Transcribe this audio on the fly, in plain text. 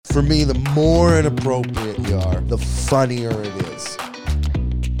For me, the more inappropriate you are, the funnier it is.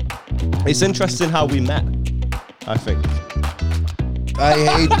 It's interesting how we met, I think. I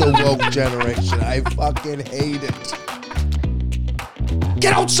hate the woke generation. I fucking hate it.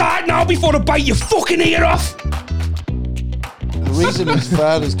 Get outside now before I bite your fucking ear off! The reason he's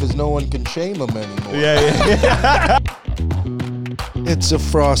fat is because no one can shame him anymore. Yeah. It's a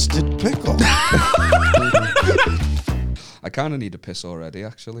frosted pickle. I kind of need a piss already,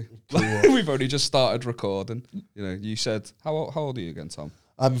 actually. We've only just started recording. You know, you said, how old are you again, Tom?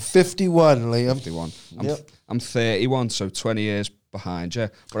 I'm 51, Liam. 51. Yep. I'm 31, so 20 years behind you.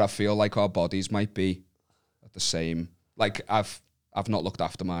 But I feel like our bodies might be at the same. Like, I've not looked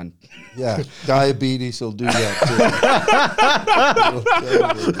after mine. Yeah, diabetes will do that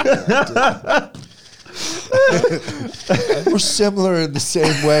too. We're similar in the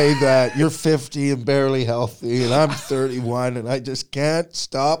same way that you're 50 and barely healthy, and I'm 31 and I just can't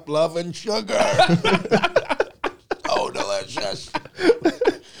stop loving sugar. Oh, delicious.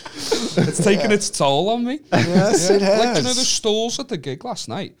 It's taken its toll on me. Yes, it has. Like, you know, the stalls at the gig last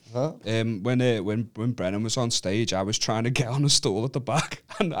night. Huh? When Brennan was on stage, I was trying to get on a stool at the back,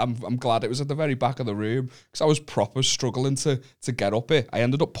 and I'm glad it was at the very back of the room because I was proper struggling to get up it. I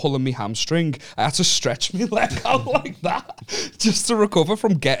ended up pulling my hamstring. I had to stretch my leg out like that just to recover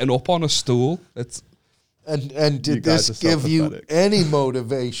from getting up on a stool. And did this give you any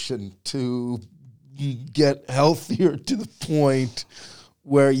motivation to get healthier to the point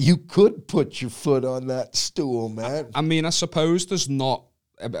where you could put your foot on that stool, man? I mean, I suppose it's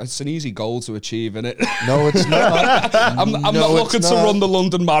an easy goal to achieve, isn't it? No, it's not. I'm not looking to run the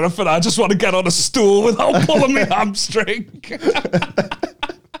London Marathon. I just want to get on a stool without pulling my hamstring.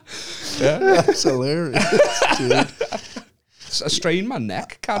 Yeah. That's hilarious, dude. I strained my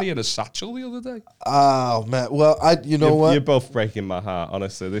neck carrying a satchel the other day. Oh, man. Well, you know what? You're both breaking my heart,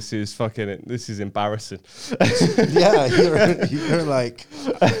 honestly. This is embarrassing. Yeah, you're like,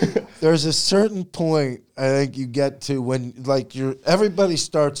 there's a certain point I think you get to when, like, everybody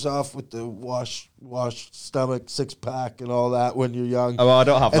starts off with the wash stomach, 6-pack and all that when you're young. Oh, well, I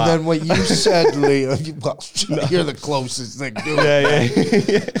don't have that. And then what you said, Liam, you're the closest thing to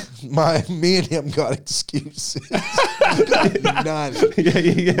it. Yeah. Me and him got excuses. None.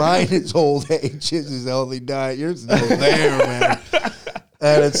 Yeah. Mine is old age. His is healthy diet. Yours is still there, man.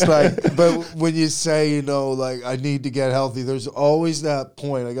 And it's like, but when you say, you know, like, I need to get healthy, there's always that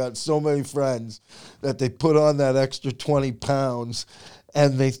point. I got so many friends that they put on that extra 20 pounds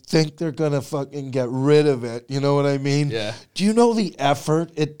and they think they're going to fucking get rid of it. You know what I mean? Yeah. Do you know the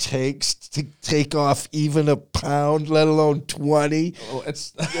effort it takes to take off even a pound, let alone 20? Oh,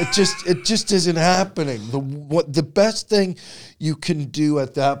 it just isn't happening. The best thing you can do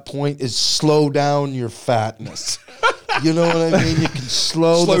at that point is slow down your fatness. You know what I mean? You can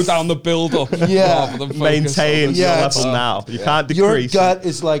slow down the build-up. Yeah. Maintain your level now. You can't decrease. Your gut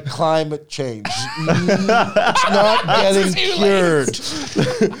is like climate change. It's not getting cured.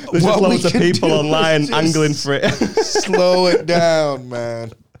 There's just loads of people online angling for it. Slow it down,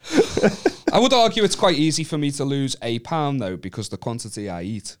 man. I would argue it's quite easy for me to lose a pound, though, because the quantity I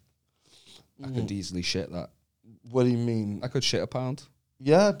eat, I could easily shit that. What do you mean? I could shit a pound.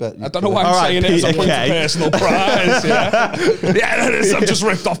 Yeah, I bet you I don't know why I'm saying it as a point of personal prize. Yeah, that is. I've just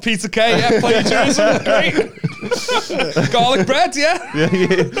ripped off Peter Kay. Yeah, plagiarism. Great. Garlic bread. Yeah.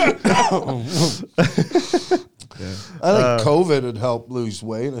 I think COVID had helped lose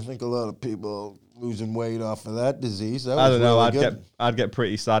weight. I think a lot of people losing weight off of that disease. I don't know. I'd get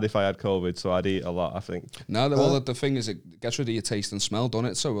pretty sad if I had COVID, so I'd eat a lot, I think. No, the thing is, it gets rid of your taste and smell, doesn't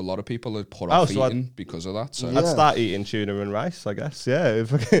it? So a lot of people are put off eating because of that. So I'd start eating tuna and rice, I guess. Yeah,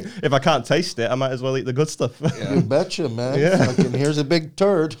 if I can't taste it, I might as well eat the good stuff. Yeah. You betcha, man. Yeah. Fucking here's a big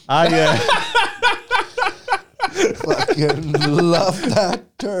turd. Fucking love that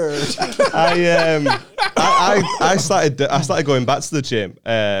turd. I started going back to the gym.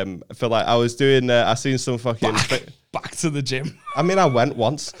 For like I was doing. I seen some fucking back to the gym. I mean, I went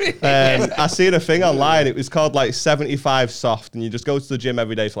once. I seen a thing online. It was called like 75 soft, and you just go to the gym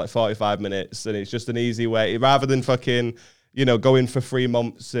every day for like 45 minutes, and it's just an easy way rather than fucking going for 3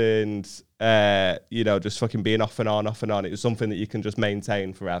 months and just fucking being off and on. It was something that you can just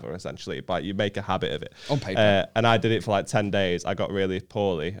maintain forever, essentially. But you make a habit of it. On paper. And I did it for like 10 days. I got really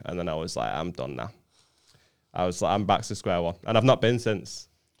poorly, and then I was like, I'm done now. I was like, I'm back to square one, and I've not been since.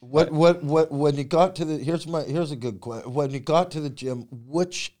 What when you got to the here's a good question. When you got to the gym,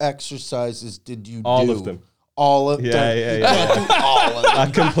 which exercises did you do? All of them. All of them. Yeah. All of them. I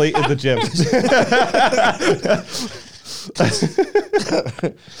completed the gym.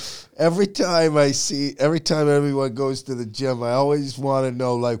 every time everyone goes to the gym, I always want to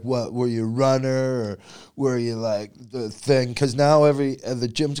know, like, what, were you a runner or were you like the thing? Because now the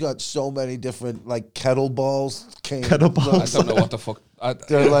gym's got so many different, like, kettlebells. Kettlebells? I don't know what the fuck.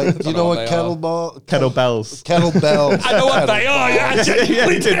 They're like, do you know what kettlebell? Kettlebells. Kettlebells. I know what they are. Yeah, Yeah,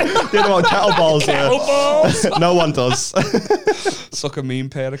 you didn't know what kettlebells are. kettlebells. No one does. Suck a mean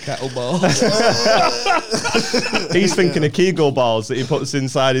pair of kettlebells. He's thinking of Kegel balls that he puts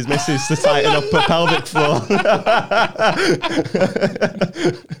inside his missus to tighten up her pelvic floor.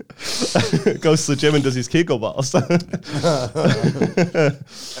 Goes to the gym and does his Kegel balls.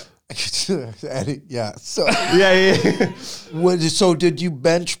 Yeah. So Yeah. so did you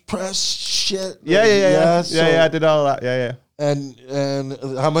bench press shit? Yeah. So, I did all that. Yeah. And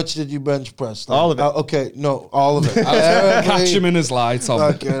how much did you bench press? Like, All of it. Okay, no, all of it. Catch him in his lie, Tom.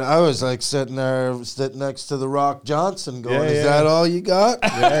 Fucking, I was like sitting next to the Rock Johnson going, is Yeah. that all you got?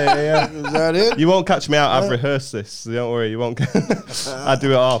 Yeah. Is that it? You won't catch me out. I've rehearsed this. So don't worry. You won't. I do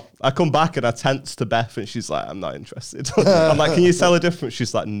it all. I come back and I tense to Beth and she's like, I'm not interested. I'm like, can you tell a difference?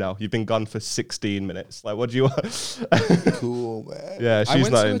 She's like, no, you've been gone for 16 minutes. Like, what do you want? Cool, man. Yeah, I she's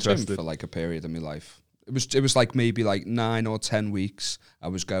went not to the interested. gym for like a period of my life. It was like maybe like 9 or 10 weeks. I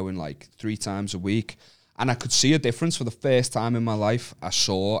was going like 3 times a week, and I could see a difference for the first time in my life. I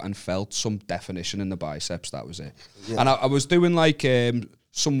saw and felt some definition in the biceps. That was it. Yeah. And I was doing like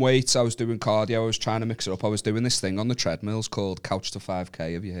some weights. I was doing cardio. I was trying to mix it up. I was doing this thing on the treadmills called Couch to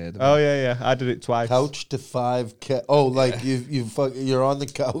 5K. Have you heard of it? Oh yeah. I did it twice. Couch to 5K. Oh, like you're on the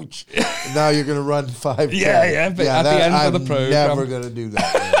couch. And now you're gonna run 5K. Yeah. But at the end of the program, I'm never gonna do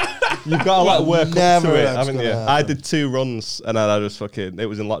that. Man. You've got to like work up to it, haven't you? happen. I did 2 runs and then I just fucking, it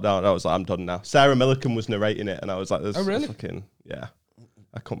was in lockdown. I was like, I'm done now. Sarah Millican was narrating it and I was like, oh, really? Fucking, yeah.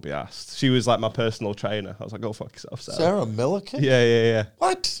 I couldn't be asked. She was like my personal trainer. I was like, go fuck yourself, Sarah. Sarah Millican? Yeah.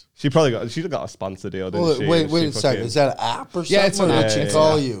 What? She's got a sponsor deal, didn't she? Wait She a second. Is that an app or something? Yeah, it's an or app. did she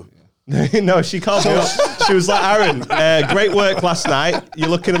call you? No, she called me up. She was like, Aaron, great work last night. You're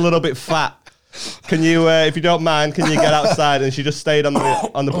looking a little bit fat. Can you, if you don't mind, can you get outside? And she just stayed on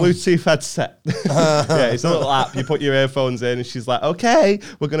the Bluetooth headset. Yeah, it's a little app. You put your earphones in, and she's like, "Okay,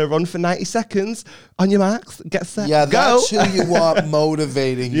 we're gonna run for 90 seconds. On your marks, get set, Yeah, go." that's who you want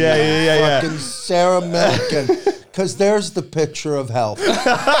motivating you. Yeah. Fucking Sarah Millican. Because there's the picture of health.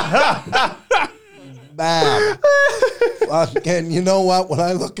 Bam. And you know what? When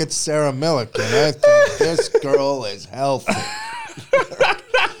I look at Sarah Millican, I think this girl is healthy.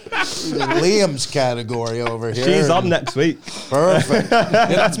 She's in Liam's category over here. She's on next week. Perfect. Yeah,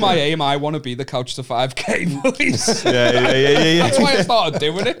 that's my aim. I want to be the Couch to 5K voice. Yeah. That's why I started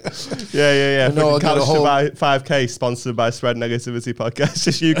doing it. Yeah. I know, I'll get a Couch whole- to 5K, sponsored by Spread Negativity Podcast.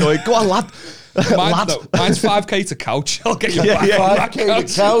 Just you going, go on, lad. Mine's 5K to couch. I'll get you back on that 5K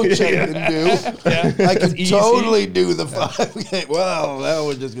to couch I can do. Yeah. I can Easy. totally do the 5K. Well, now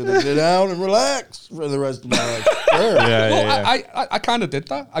we're just going to sit down and relax for the rest of my life. Sure. Well, I kind of did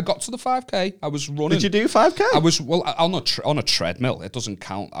that. I got to the 5K. I was running. Did you do 5K? I was on a treadmill. It doesn't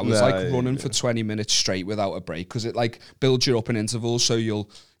count. I was running for 20 minutes straight without a break because it like builds you up in intervals. So you'll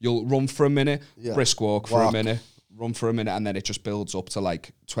run for a minute, brisk walk for a minute, run for a minute, and then it just builds up to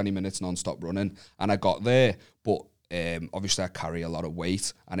like 20 minutes non-stop running. And I got there, but obviously I carry a lot of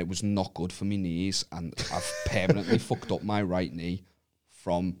weight, and it was not good for my knees, and I've permanently fucked up my right knee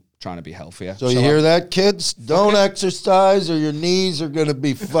from trying to be healthier. So you hear that, kids? Don't exercise or your knees are going to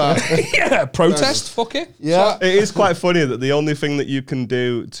be fucked. Yeah, protest, fuck it. Yeah. It is quite funny that the only thing that you can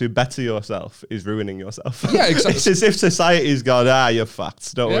do to better yourself is ruining yourself. Yeah, exactly. It's as if society's gone, you're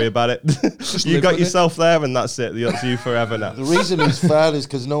fat. Don't worry about it. You live got with yourself there and that's it. That's you forever now. The reason he's fat is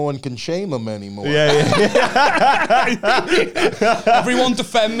because no one can shame him anymore. Yeah. Everyone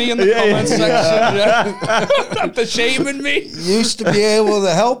defend me in the comment section. Yeah. They're shaming me. Used to be able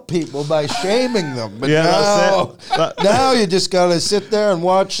to help people by shaming them, but Yeah, now, that's it. now you just gotta sit there and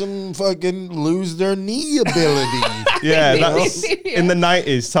watch them fucking lose their knee ability. Yeah, that's in the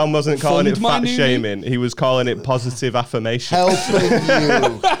 90s. Tom wasn't calling Fund it my fat new knee. shaming. He was calling it positive affirmation. Helping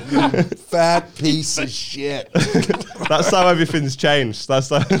you fat piece of shit. That's how everything's changed. That's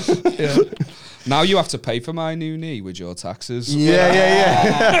how. Yeah. Now you have to pay for my new knee with your taxes. Yeah.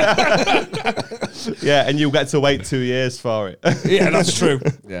 Yeah, and you'll get to wait 2 years for it. Yeah, that's true.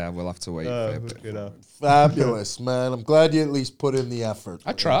 Yeah, we'll have to wait for it. You know. Fabulous, man. I'm glad you at least put in the effort.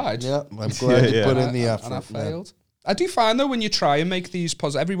 I tried. Yeah, I'm glad you Yeah. put in the effort. And I man. failed. I do find though when you try and make these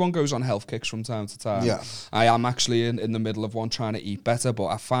everyone goes on health kicks from time to time. Yeah. I am actually in the middle of one trying to eat better, but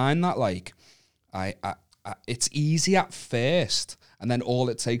I find that like I it's easy at first, and then all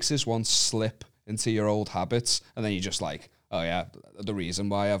it takes is one slip into your old habits, and then you're just like, oh yeah, the reason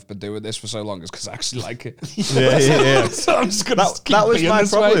why I've been doing this for so long is because I actually like it. Yeah. So I'm just gonna keep That was being my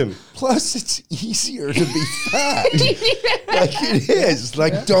this way. problem. Plus, it's easier to be fat. Like it is.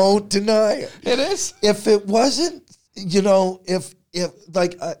 Like, don't deny it. It is. If it wasn't, you know, if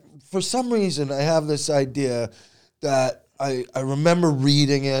like for some reason I have this idea that I remember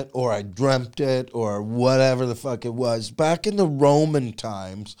reading it or I dreamt it or whatever the fuck it was back in the Roman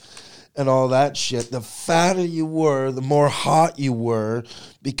times and all that shit. The fatter you were, the more hot you were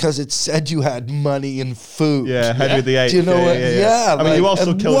because it said you had money and food. Yeah, Henry VIII. Do you know what? Yeah. I mean, you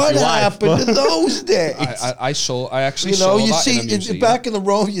also killed what your wife. happened in those days? I actually You know, saw you that in a see museum. back in the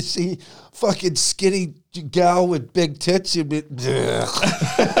Rome, you see fucking skinny gal with big tits. You'd be,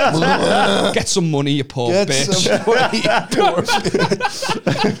 Get some money, you poor get bitch. some money, you poor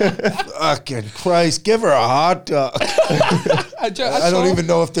bitch. Fucking Christ, give her a hot dog. I don't even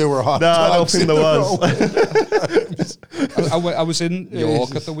know if they were hot No, I don't dogs. think in there the was. Rome. I was in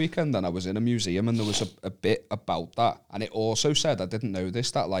York at the weekend and I was in a museum and there was a bit about that. And it also said, I didn't know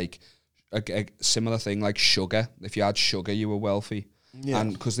this, that like a similar thing like sugar. If you had sugar, you were wealthy. Yeah.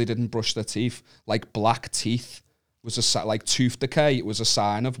 And because they didn't brush their teeth, like black teeth was like tooth decay. It was a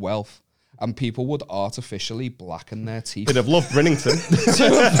sign of wealth. And people would artificially blacken their teeth. They'd have loved Brimington.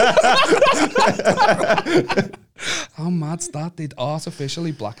 How mad's that? They'd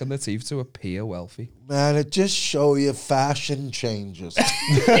artificially blacken their teeth to appear wealthy. Man, it just show you fashion changes.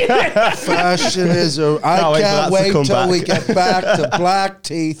 Fashion is I can't wait till we get back to black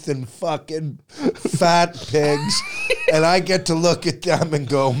teeth and fucking fat pigs. And I get to look at them and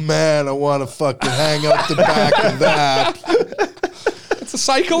go, man, I want to fucking hang out the back of that. It's a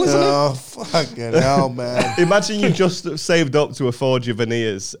cycle, isn't it? Oh, fucking hell, man. Imagine you just saved up to afford your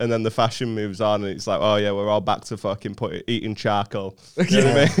veneers and then the fashion moves on and it's like, oh yeah, we're all back to fucking eating charcoal. You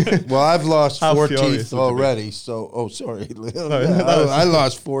know what I mean? Well, I've lost How 4 furious teeth would you be? already. So, oh, sorry. was- I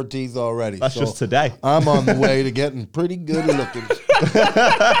lost 4 teeth already. That's so just today. I'm on the way to getting pretty good looking.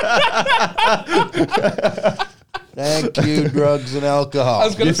 Thank you, drugs and alcohol. I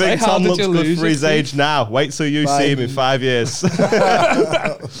was Do you going to say, think how Tom did looks you good lose for your his teeth? age now? Wait till you see him in 5 years.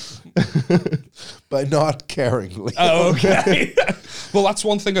 By not caringly. Oh, okay. Well, that's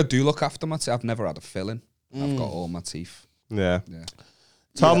one thing I do look after my teeth. I've never had a filling. I've got all my teeth. Yeah. Yeah.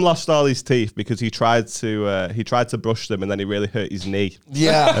 Tom lost all his teeth because he tried to brush them and then he really hurt his knee.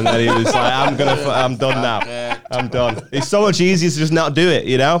 Yeah. And then he was like, I'm done now. I'm done. It's so much easier to just not do it,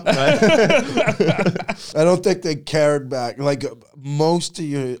 you know? I don't think they cared back. Like most of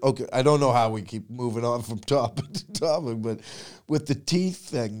your, okay, I don't know how we keep moving on from topic to topic, but with the teeth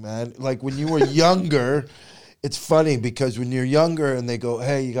thing, man, like when you were younger, it's funny because when you're younger and they go,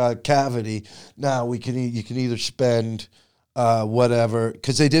 hey, you got a cavity, now you can either spend whatever,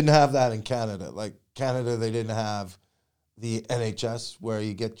 because they didn't have that in Canada. Like Canada, they didn't have the NHS where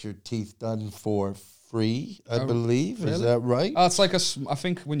you get your teeth done for free, I believe. really? Is that right? It's like I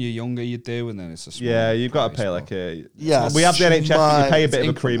think when you're younger you do, and then it's a small Yeah, you've got to price, pay but- like a... Yeah, We have the NHS, but you pay a it's bit of a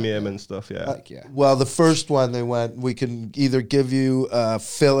increment, premium yeah. and stuff, yeah. Like, yeah. Well, the first one they went, we can either give you a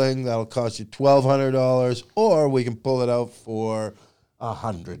filling that'll cost you $1,200, or we can pull it out for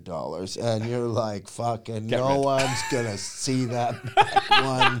 $100. And you're like, fucking, no one's gonna see that back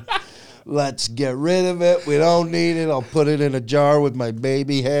one. Let's get rid of it. We don't need it. I'll put it in a jar with my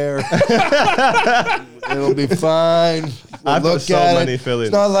baby hair. It'll be fine. We'll I've got look so at many it. fillings.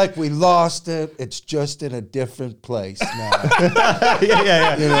 It's not like we lost it. It's just in a different place now.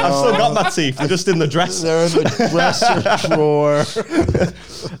 yeah. You know, I've still got my teeth. They're just in the dresser. They're in the dresser drawer.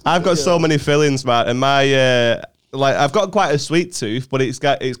 I've got so many fillings, man, and my like I've got quite a sweet tooth, but it's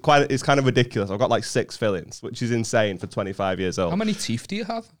kind of ridiculous. I've got like 6 fillings, which is insane for 25 years old. How many teeth do you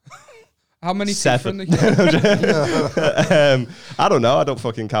have? How many 7. teeth are in the I don't know. I don't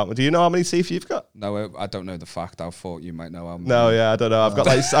fucking count them. Do you know how many teeth you've got? No, I don't know the fact. I thought you might know how many. No, yeah, I don't know. I've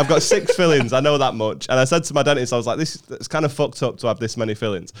got 6 fillings. I know that much. And I said to my dentist, I was like, it's kind of fucked up to have this many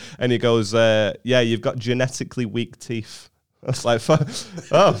fillings. And he goes, yeah, you've got genetically weak teeth. I was like,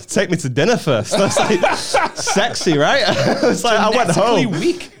 oh, take me to dinner first. I was like, sexy, right? I was like, I went home.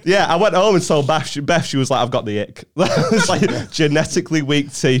 Weak. Yeah, I went home and told Beth, she was like, I've got the ick. It's like, genetically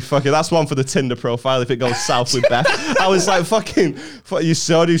weak teeth. Fucking, that's one for the Tinder profile if it goes south with Beth. I was like, fucking, you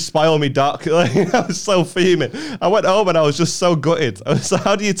so do spoil me, doc. Like, I was so fuming. I went home and I was just so gutted. I was like,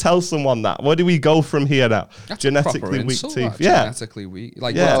 how do you tell someone that? Where do we go from here now? That's Genetically a proper weak insult, teeth. that, Yeah, genetically weak.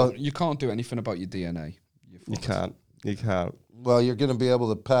 Like, Yeah. well, you can't do anything about your DNA. you can't. You can't. Well, you're going to be able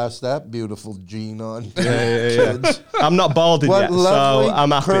to pass that beautiful gene on. Yeah. I'm not balding What yet, lovely so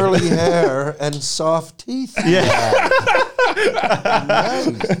I'm happy. curly hair and soft teeth. Yeah.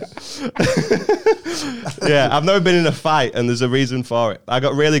 Nice. Yeah, I've never been in a fight, and there's a reason for it. I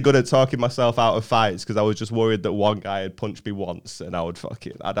got really good at talking myself out of fights because I was just worried that one guy had punched me once, and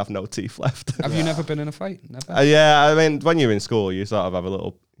I'd have no teeth left. Have you never been in a fight? Never. Yeah, I mean, when you're in school, you sort of have a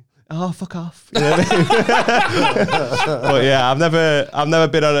little. Oh, fuck off. You know what I mean? But yeah, I've never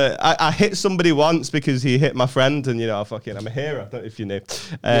been on I hit somebody once because he hit my friend, and I'm a hero. I don't know if you knew.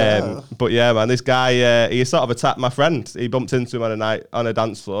 But yeah, man, this guy, he sort of attacked my friend. He bumped into him on a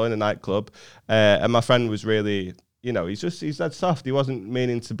dance floor in a nightclub. And my friend was really, he's that soft. He wasn't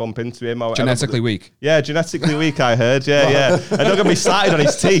meaning to bump into him. Or genetically weak. Yeah, genetically weak, I heard. Yeah. And don't get me started on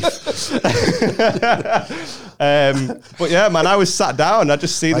his teeth. But yeah, man, I was sat down. I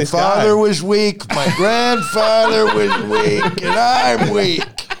just seen this guy. My father was weak. My grandfather was weak. And I'm weak.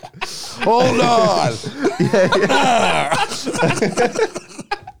 Hold on.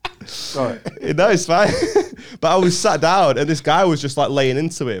 Sorry. No, it's fine. But I was sat down and this guy was just like laying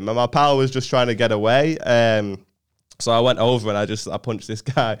into him and my pal was just trying to get away. So I went over and I punched this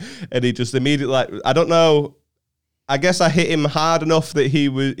guy and he just immediately, I don't know, I guess I hit him hard enough that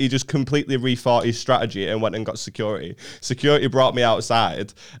he just completely rethought his strategy and went and got security. Security brought me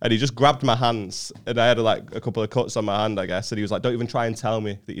outside and he just grabbed my hands and I had a couple of cuts on my hand, I guess. And he was like, don't even try and tell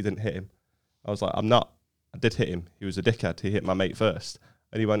me that you didn't hit him. I was like, I'm not. I did hit him. He was a dickhead. He hit my mate first.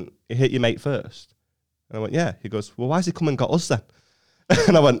 And he went, he hit your mate first? And I went, yeah. He goes, well, why has he come and got us then?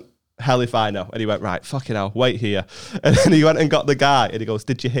 And I went, hell if I know. And he went, right, fucking hell, wait here. And then he went and got the guy and he goes,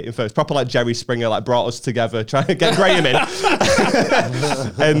 did you hit him first? Proper like Jerry Springer, like brought us together, trying to get Graham in.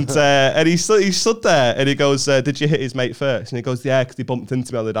 and he stood there and he goes, did you hit his mate first? And he goes, yeah, because he bumped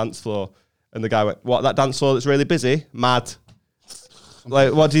into me on the dance floor. And the guy went, what, that dance floor that's really busy? Mad.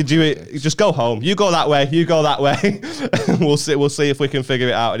 Like, what did you just go home? You go that way. You go that way. We'll see if we can figure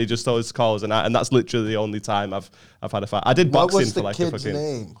it out. And he just told us calls and that's literally the only time I've had a fight. I did boxing for like a fucking. What was the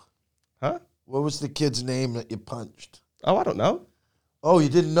kid's name? Huh? What was the kid's name that you punched? Oh, I don't know. Oh, you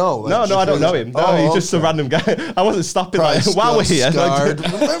didn't know? No, I don't know him. No, he's just a random guy. I wasn't stopping while we're here. Remember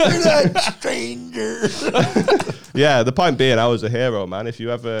that stranger? Yeah, the point being, I was a hero, man. If you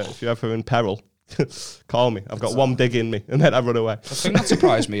ever in peril. Call me. I've got one dig in me, and then I run away. The thing that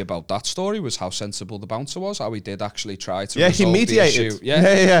surprised me about that story was how sensible the bouncer was. How he did actually try to. Yeah, he mediated.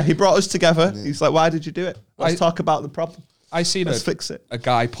 Yeah. He brought us together. Yeah. He's like, "Why did you do it? Let's talk about the problem. Let's fix it." A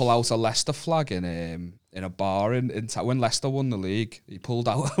guy pull out a Leicester flag in a bar in town when Leicester won the league. He pulled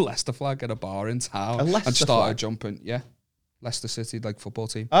out a Leicester flag in a bar in town and started jumping. Yeah. Leicester City, like football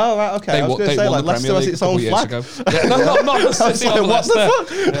team. Oh, right, okay. I was going to say, like, Leicester has its own flag. Yeah, not the City. Like, what the fuck?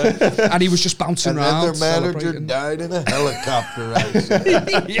 Yeah. And he was just bouncing around. And their manager died in a helicopter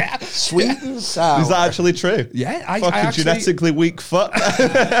accident. Yeah. Sweet and sour. Is that actually true? Yeah. I actually, genetically weak foot.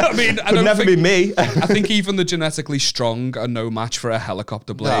 I mean, I could never be me. I think even the genetically strong are no match for a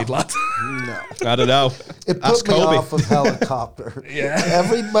helicopter blade, lad. No. I don't know. It put me off of helicopter. Yeah.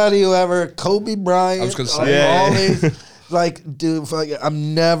 Everybody who ever, Kobe Bryant. I was going to say. All these. Like, dude,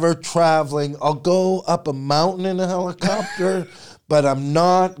 I'm never traveling. I'll go up a mountain in a helicopter, but I'm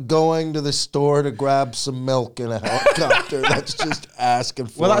not going to the store to grab some milk in a helicopter. That's just asking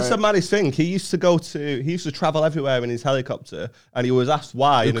for it. Well, that's the maddest thing. He used to travel everywhere in his helicopter, and he was asked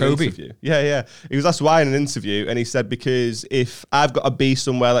why in an interview. Yeah. He was asked why in an interview, and he said, because if I've got to be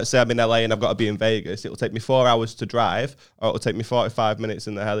somewhere, let's say I'm in LA and I've got to be in Vegas, it'll take me 4 hours to drive, or it'll take me 45 minutes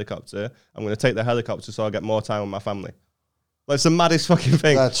in the helicopter. I'm going to take the helicopter so I get more time with my family. Like, it's the maddest fucking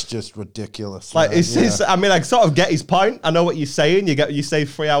thing. That's just ridiculous. Like, I mean, I sort of get his point. I know what you're saying. You save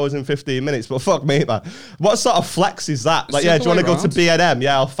 3 hours and 15 minutes, but fuck me, man. What sort of flex is that? Like, yeah, do you want to go to B&M?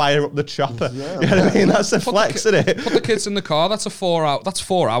 Yeah, I'll fire up the chopper. Yeah, you know what I mean? That's a flex, isn't it? Put the kids in the car. That's 4 hours. That's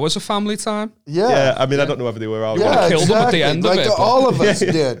 4 hours of family time. Yeah. I mean, I don't know whether they were all. Yeah, kill them at the end of it. Like all of us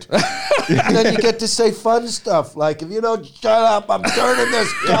did. And then you get to say fun stuff. Like, if you don't shut up, I'm turning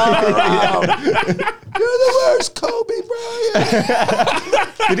this car around. You're the worst, Kobe Bryant.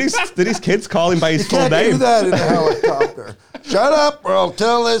 Did his kids call him by his full name? You can't do that in a helicopter. Shut up, or I'll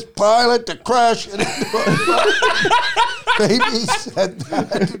tell this pilot to crash. Maybe he said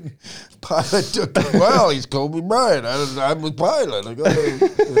that. Pilot took it. Well, he's Kobe Bryant. I'm the pilot. I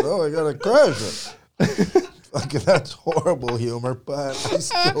gotta crash it. Like, that's horrible humor, but I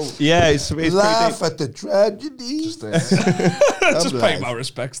still it's laugh at the tragedy. Just pay my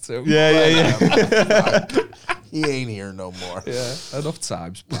respects to him. Yeah. He ain't here no more. Yeah, enough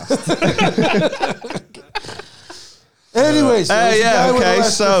times passed. Anyways, okay,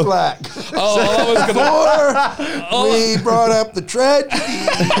 so flag. We brought up the tragedy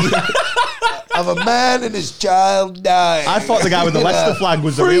of a man and his child dying. I thought the guy with the Leicester flag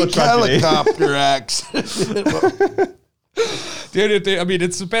was the real tragedy. Helicopter accident. I mean,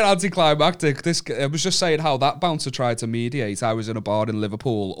 it's a bit anticlimactic. I was just saying how that bouncer tried to mediate. I was in a bar in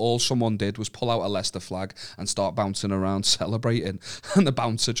Liverpool. All someone did was pull out a Leicester flag and start bouncing around celebrating. And the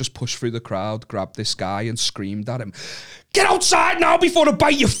bouncer just pushed through the crowd, grabbed this guy and screamed at him, "Get outside now before I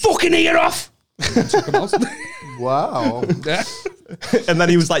bite your fucking ear off!" And took him out. Wow. Yeah. And then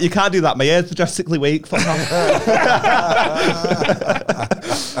he was like, "You can't do that. My ears are drastically weak." Fuck off.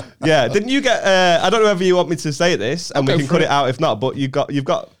 Yeah. Didn't you get? I don't know whether you want me to say this, and we can cut it out if not. But you've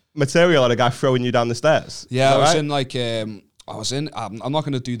got material on a guy throwing you down the stairs. Yeah, I was in like. I'm not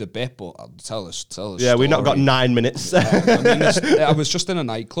going to do the bit, but I'll tell us. Yeah, we've not got 9 minutes. I was just in a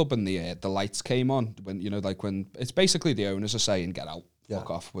nightclub and the lights came on when when it's basically the owners are saying, "Get out, fuck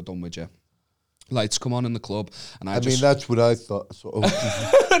off, we're done with you." Lights come on in the club, and I mean that's what I thought. So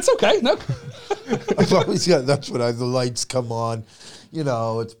that's okay. No, I've always got that's what the lights come on.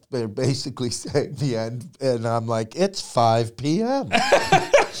 It's they're basically saying the end, and I'm like, it's 5 p.m.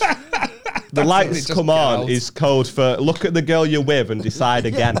 The lights come on is code for look at the girl you're with and decide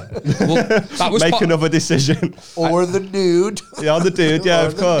again. Well, that was Make another decision. Or the dude. Yeah, the dude, yeah,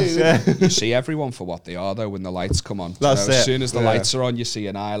 of course. Yeah. You see everyone for what they are, though, when the lights come on. That's it. As soon as the lights are on, you see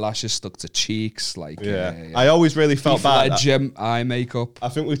an eyelashes stuck to cheeks. I always really felt bad. Gym, eye makeup. I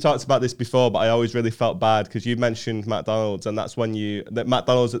think we've talked about this before, but I always really felt bad because you mentioned McDonald's, and that's when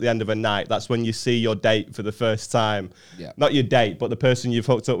McDonald's at the end of a night, that's when you see your date for the first time. Yeah. Not your date, but the person you've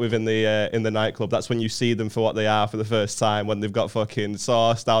hooked up with in the nightclub. That's when you see them for what they are for the first time, when they've got fucking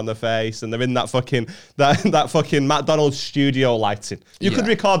sauce down their face and they're in that fucking that fucking McDonald's studio lighting. You could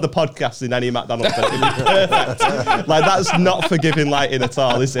record the podcast in any McDonald's. It'd be perfect. Like, that's not forgiving lighting at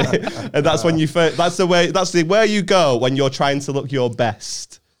all, is it? And that's when that's the where you go when you're trying to look your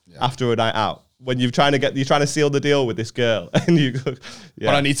best after a night out. When you're trying to seal the deal with this girl, and you go,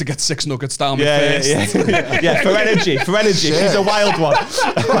 but I need to get 6 nuggets down my face. Yeah, for energy. Shit. She's a wild one.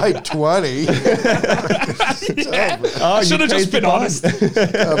 Like 20. I should have just been honest.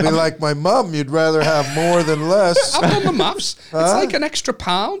 I'd be like my mum. You'd rather have more than less. I've done the maths. It's like an extra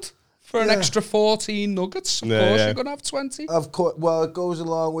 £1 for an extra 14 nuggets. Of course, you're gonna have 20. Of course. Well, it goes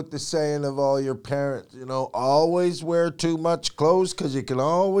along with the saying of all your parents. Always wear too much clothes because you can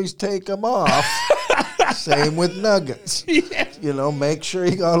always take them off. Same with nuggets. Yeah. Make sure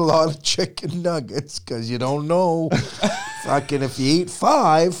you got a lot of chicken nuggets because you don't know. Fucking if you eat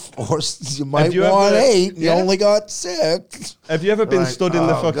 5, or you might want 8, and you only got 6. Have you ever been stood in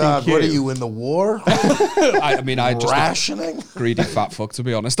the fucking queue? What are you, in the war? I just rationing. Greedy fat fuck, to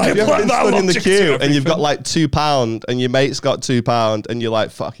be honest. Have you ever been stood in the queue and you've got like £2 and your mate's got £2 and you're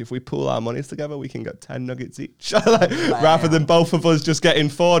like, fuck, if we pool our monies together, we can get 10 nuggets each. Rather than both of us just getting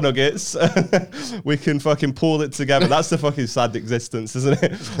 4 nuggets, we can fucking pool it together. That's the fucking sad existence, isn't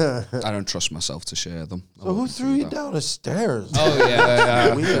it? I don't trust myself to share them. So who threw you down a stairs? Oh,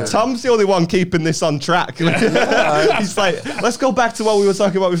 yeah. Tom's the only one keeping this on track. He's like, let's go back to what we were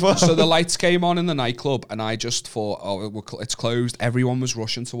talking about before. So the lights came on in the nightclub, and I just thought, it's closed. Everyone was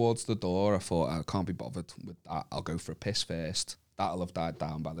rushing towards the door. I thought, I can't be bothered with that. I'll go for a piss first. That'll have died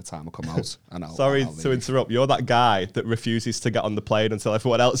down by the time I come out. And Sorry to interrupt. You're that guy that refuses to get on the plane until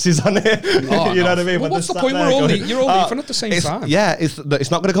everyone else is on it. You know what I mean? Well, what's the point? You're all leaving at the same time. Yeah, it's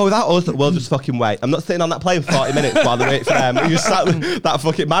not going to go without us. We'll just fucking wait. I'm not sitting on that plane for 40 minutes while they wait for them. You sat that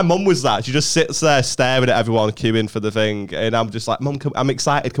fucking. My mum was that. She just sits there staring at everyone queuing for the thing, and I'm just like, Mum, I'm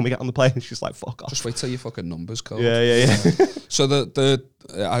excited. Can we get on the plane? And she's like, fuck off. Just wait till your fucking numbers code. Yeah. So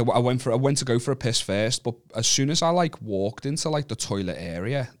I went to go for a piss first, but as soon as I walked into the toilet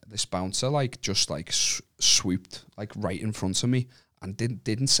area, this bouncer just swooped right in front of me and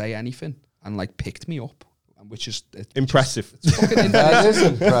didn't say anything and picked me up, which is impressive. It's fucking that is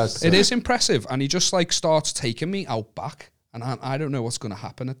impressive. It is impressive, and he just starts taking me out back, and I don't know what's going to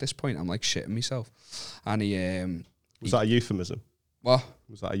happen at this point. I'm shitting myself, and was that a euphemism? What?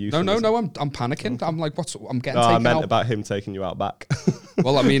 Was that a euphemism? No, I'm panicking. I'm like, I'm getting taken I meant out. about him taking you out back.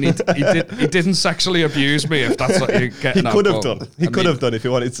 Well, I mean, he didn't sexually abuse me, if that's what you're getting at. He could have done. He could have done if he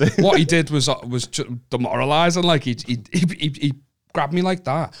wanted to. What he did was demoralising. He grabbed me like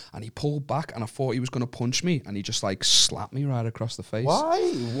that, and he pulled back, and I thought he was going to punch me, and he just slapped me right across the face.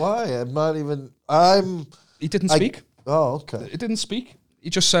 Why? I'm not even. He didn't speak. Oh, okay. He didn't speak.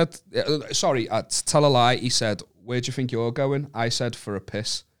 He just said, sorry, tell a lie. He said, where do you think you're going? I said, for a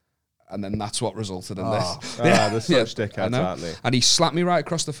piss. And then that's what resulted in this. They're such dickheads, aren't they? And he slapped me right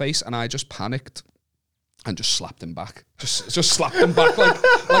across the face, and I just panicked and just slapped him back. Just slapped him back like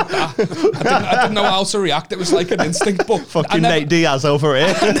that. I didn't know how to react. It was like an instinct. But fucking Nate Diaz over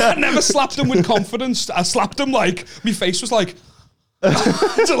here. I never slapped him with confidence. I slapped him my face was like...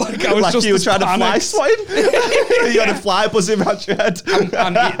 So like I was Like just you were as trying to fly panicked. swine. You had a fly buzzing around your head.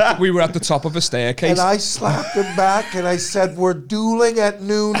 And we were at the top of a staircase. And I slapped him back and I said, we're dueling at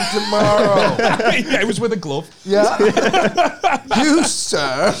noon tomorrow. Yeah, it was with a glove. Yeah. You,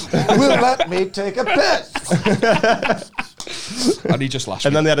 sir, will let me take a piss. And he just lashed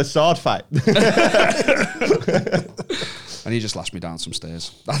And me. then they had a sword fight. And he just lashed me down some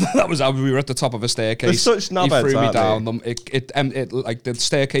stairs. That was how we were at the top of a staircase. They're such He knobheads, threw me aren't down they? them. It like the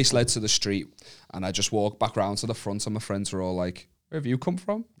staircase led to the street, and I just walked back round to the front, and my friends were all like, "Where have you come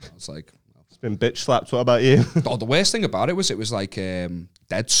from?" I was like, It's been bitch slapped. What about you? "Oh, the worst thing about it was like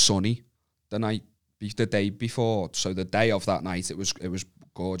dead sunny the day before. So the day of that night, it was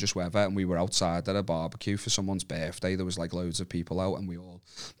gorgeous weather, and we were outside at a barbecue for someone's birthday. There was like loads of people out, and we all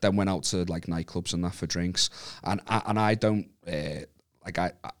then went out to like nightclubs and that for drinks. And I don't like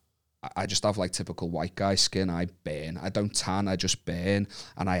I just have like typical white guy skin. I burn. I don't tan. I just burn.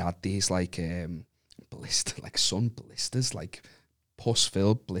 And I had these like sun blisters, like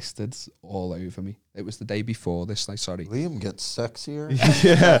pus-filled blisters all over me. It was the day before this. Like, sorry. Liam gets sexier.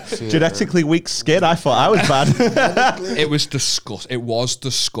 Yeah. Genetically weak skin. I thought I was bad. It was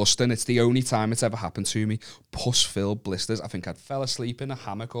disgusting. It's the only time it's ever happened to me. Pus-filled blisters. I think I'd fell asleep in a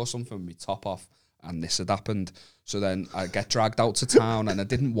hammock or something with my top off, and this had happened. So then I get dragged out to town, and I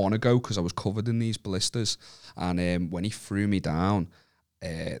didn't want to go because I was covered in these blisters. And when he threw me down,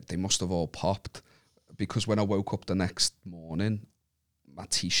 they must have all popped, because when I woke up the next morning, my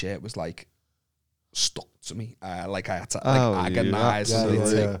t-shirt was like stuck to me. Like I had to agonizingly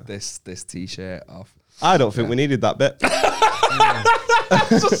take this t-shirt off. I don't think we needed that bit.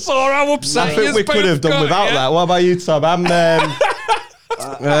 Just saw how upset I think we could have done without that. What about you, Tom?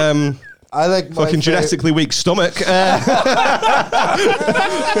 I like fucking genetically weak stomach.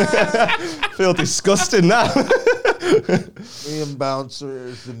 Feel disgusting now. Me and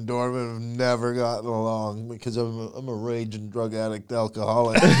Bouncers and Dorman have never gotten along because I'm a raging drug addict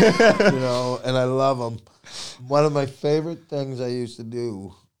alcoholic, and I love them. One of my favorite things I used to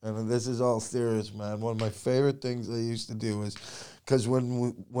do, and this is all serious, man, one of my favorite things I used to do is, because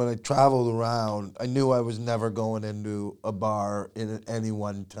when I traveled around, I knew I was never going into a bar in any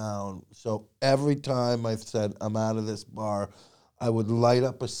one town. So every time I said, I'm out of this bar, I would light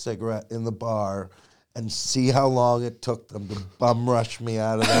up a cigarette in the bar and see how long it took them to bum rush me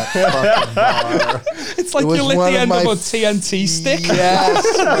out of that fucking bar. It's like you lit the end of a TNT stick. Yes,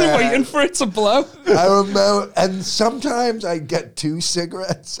 You're waiting for it to blow. I remember, and sometimes I'd get 2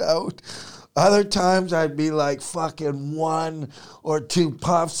 cigarettes out. Other times I'd be like fucking 1 or 2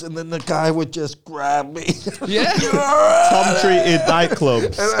 puffs, and then the guy would just grab me. Yeah. Tom treated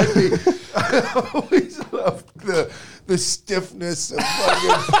nightclubs. And I always loved the stiffness of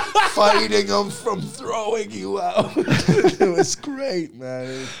fucking fighting them from throwing you out. It was great, man.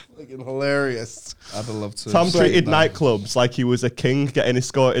 It was fucking hilarious. I'd love to. Tom treated nightclubs like he was a king getting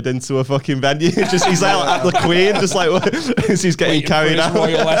escorted into a fucking venue. Just he's like at the Queen, just like as he's getting carried out.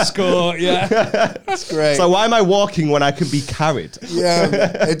 Royal escort, yeah. It's great. So why am I walking when I can be carried? Yeah,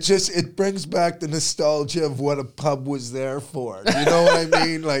 it brings back the nostalgia of what a pub was there for. You know what I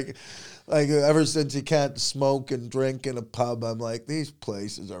mean? Like ever since you can't smoke and drink in a pub, I'm like, these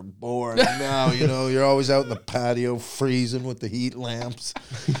places are boring now. You're always out in the patio freezing with the heat lamps.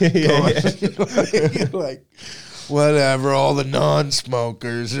 Like, whatever, all the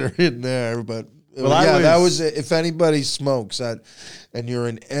non-smokers are in there. But that was it. If anybody smokes that, and you're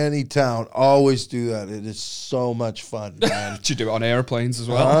in any town, always do that. It is so much fun, man. Did you do it on airplanes as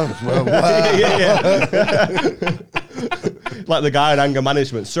well? Like the guy in anger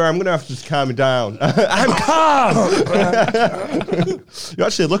management. Sir, I'm going to have to calm me down. I'm calm. You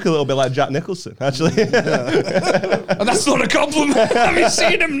actually look a little bit like Jack Nicholson, actually. And that's not a compliment. Have you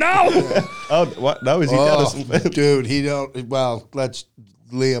seen him now? Oh, what? No, is he dead or something? Dude, he don't. Well,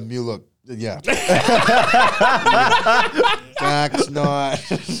 Liam, you look. Yeah. Jack's not.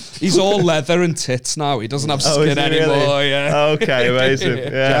 He's all leather and tits now. He doesn't have skin anymore. Really? Yeah. Okay, amazing.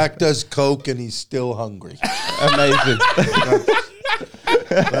 Yeah. Jack does coke and he's still hungry. Amazing.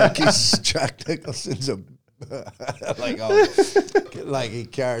 Jack Nicholson's like he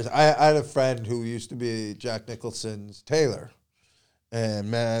cares. I had a friend who used to be Jack Nicholson's tailor,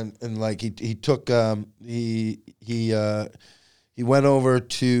 and like he took he went over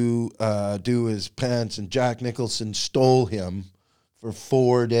to do his pants, and Jack Nicholson stole him for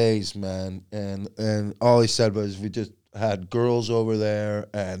 4 days, man. And all he said was, had girls over there,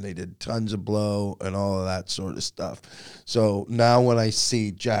 and they did tons of blow and all of that sort of stuff. So now when I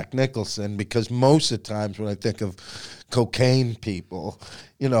see Jack Nicholson, because most of the times when I think of cocaine people,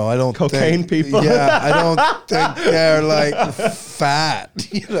 you know, I don't Cocaine people? Yeah, I don't think they're like fat,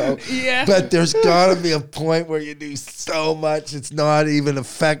 you know. Yeah. But there's got to be a point where you do so much it's not even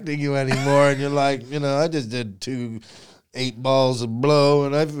affecting you anymore, and you're like, you know, I just did 8 balls of blow,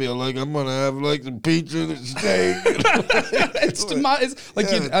 and I feel like I'm gonna have like some pizza and a steak. It's like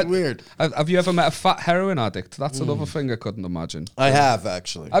it's weird. Have you ever met a fat heroin addict? That's another thing I couldn't imagine. I have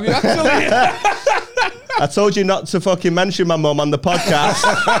actually. Have you actually? I told you not to fucking mention my mum on the podcast.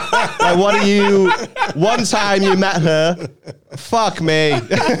 Like, what are you? One time you met her. Fuck me.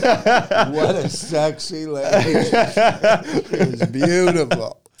 What a sexy lady. It's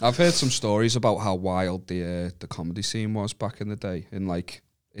beautiful. I've heard some stories about how wild the comedy scene was back in the day, in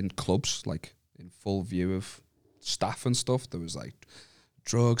clubs, like in full view of staff and stuff. There was like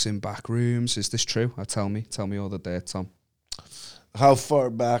drugs in back rooms. Is this true? Tell me all the dirt, Tom. How far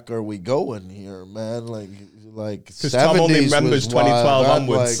back are we going here, man? Like because Tom only remembers 2012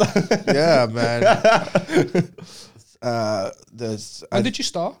 onwards. Like, yeah, man. When did you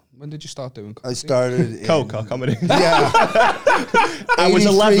start? When did you start doing comedy? I started in, Coke or comedy. Yeah. I was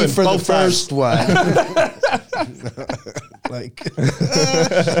 11 for both the first one.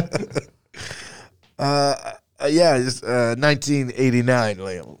 Yeah, just 1989,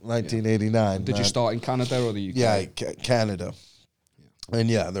 Liam. 1989. Did you start in Canada or the UK? Yeah, Canada. And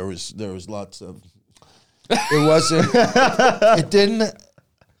yeah, there was lots of. It wasn't. It didn't.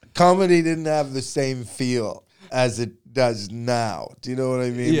 Comedy didn't have the same feel as it does now. Do you know what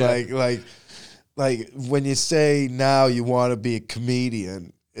I mean? Yeah. Like when you say now you want to be a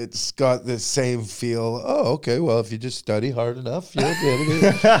comedian, it's got the same feel. Oh, okay. Well, if you just study hard enough, you'll be able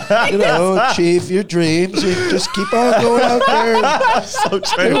to, you know, achieve your dreams. You just keep on going out there and So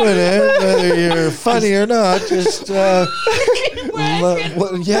true. doing it, whether you're funny or not. Just, yeah.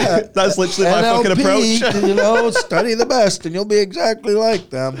 That's literally my fucking approach. You know, study the best, and you'll be exactly like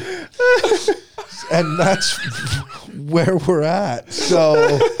them. And that's where we're at.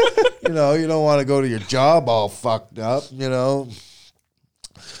 So, you know, you don't want to go to your job all fucked up, you know.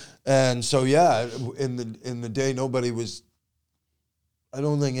 And so, yeah, in the day, nobody was. I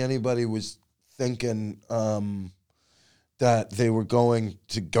don't think anybody was thinking that they were going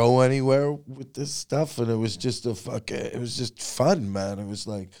to go anywhere with this stuff, and it was just it was just fun, man. It was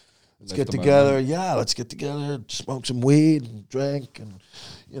like, let's get together, let's get together, smoke some weed, and drink, and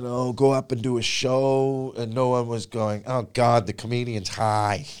you know, go up and do a show, and no one was going, oh God, the comedian's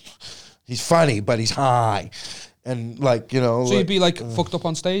high. He's funny, but he's high. And like, you know, so you'd be like fucked up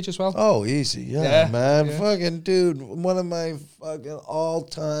on stage as well? Oh, easy, yeah. Man. Yeah. Fucking dude, one of my fucking all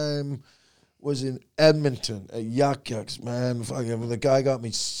time was in Edmonton at Yuck Yucks, man. Fucking the guy got me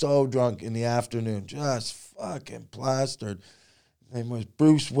so drunk in the afternoon, just fucking plastered. His name was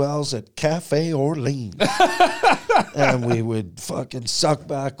Bruce Wells at Cafe Orleans, and we would fucking suck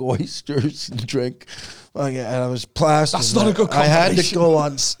back oysters and drink. And I was plastered. That's not a good combination. I had to go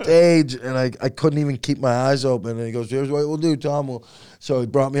on stage, and I couldn't even keep my eyes open. And he goes, here's what we'll do, Tom. So he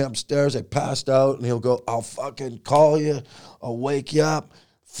brought me upstairs. I passed out, and he'll go, I'll fucking call you. I'll wake you up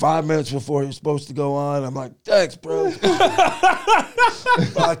 5 minutes before you're supposed to go on. I'm like, thanks, bro.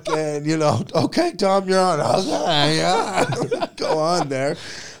 Fucking, you know, okay, Tom, you're on. Okay, yeah. Go on there.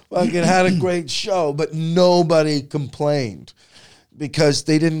 Fucking had a great show, but nobody complained. Because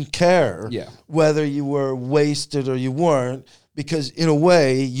they didn't care whether you were wasted or you weren't. Because in a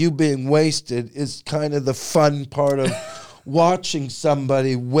way, you being wasted is kind of the fun part of watching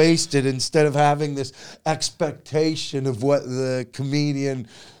somebody wasted instead of having this expectation of what the comedian,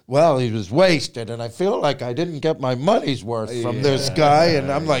 well, he was wasted, and I feel like I didn't get my money's worth from this guy, and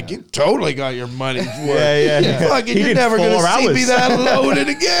I'm like, you totally got your money's worth. Yeah. Fucking, you're never going to see me that loaded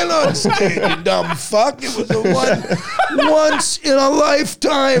again on stage, you dumb fuck. It was a once in a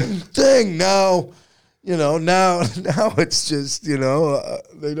lifetime thing. Now, you know, now it's just, you know,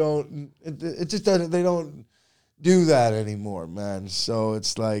 they don't, it just doesn't, they don't do that anymore, man. So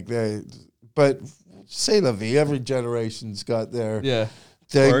it's like but c'est la vie. Every generation's got their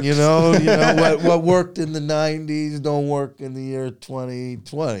thing, you know what worked in the 90s don't work in the year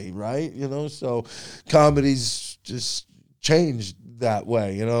 2020, right? You know, so comedy's just changed that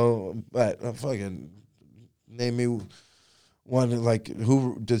way, you know. But fucking name me one, like,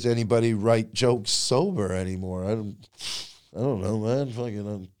 who does anybody write jokes sober anymore? I don't know, man.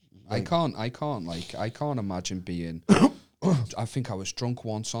 Fucking I can't imagine being. I think I was drunk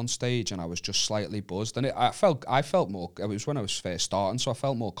once on stage and I was just slightly buzzed, and I felt more. It was when I was first starting, so I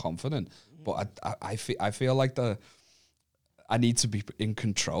felt more confident. But I feel like I need to be in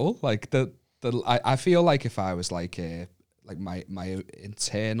control. Like I feel like if I was like my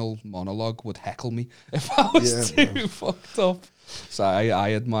internal monologue would heckle me if I was too fucked up. So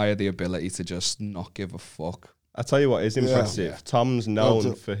I admire the ability to just not give a fuck. I tell you what is impressive. Yeah. Tom's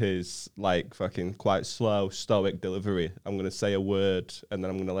known for his like fucking quite slow, stoic delivery. I'm gonna say a word and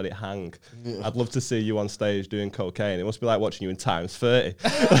then I'm gonna let it hang. Yeah. I'd love to see you on stage doing cocaine. It must be like watching you in times 30.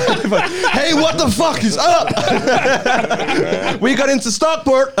 Like, hey, what the fuck is up? We got into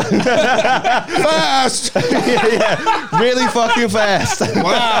Stockport. Fast. Yeah, really fucking fast.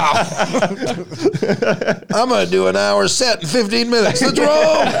 Wow. I'm gonna do an hour set in 15 minutes. Let's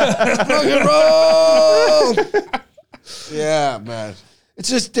roll. Fucking roll. Yeah, man. It's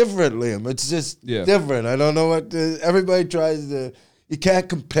just different, Liam. It's just different. I don't know what everybody tries to. You can't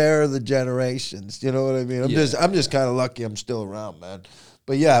compare the generations. You know what I mean? I'm just kind of lucky I'm still around, man.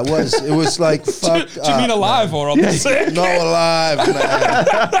 But yeah, it was like fuck. Do you mean alive or on the circuit? No, alive,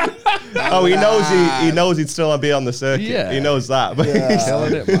 man. He knows he'd still be on the circuit. Yeah. He knows that. But he's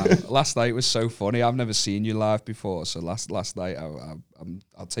killing it, man. Last night was so funny. I've never seen you live before, so last night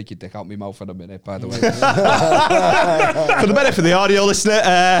I'll take your dick out my mouth in a minute. By the way, for the benefit of the audio listener.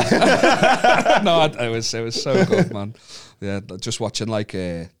 No, it was so good, man. Yeah, just watching like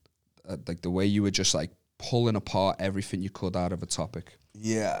the way you were just like pulling apart everything you could out of a topic.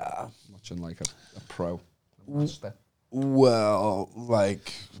 Yeah, watching like a pro. Well,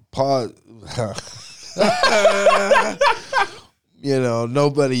 like pause. You know,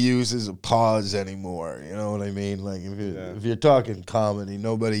 nobody uses a pause anymore. You know what I mean? Like if you're talking comedy,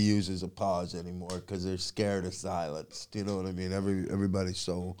 nobody uses a pause anymore because they're scared of silence. Do you know what I mean? Everybody's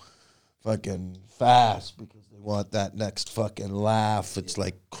so fucking fast because they want that next fucking laugh. It's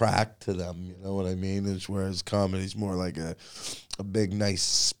like crack to them. You know what I mean? Whereas comedy's more like a big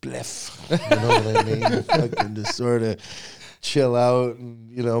nice spliff. You know what I mean? Fucking just sort of chill out, and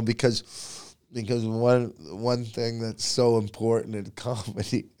you know because one thing that's so important in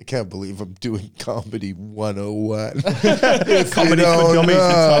comedy, I can't believe I'm doing comedy 101. Comedy for dummies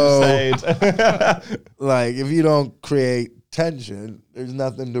in Tom Stade. Like if you don't create tension, there's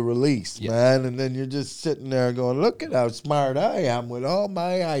nothing to release, man. And then you're just sitting there going, look at how smart I am with all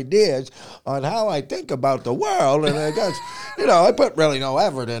my ideas on how I think about the world. And I guess, I put really no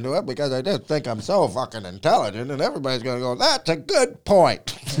effort into it because I just think I'm so fucking intelligent, and everybody's going to go, that's a good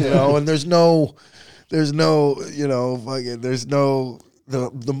point. And there's no, the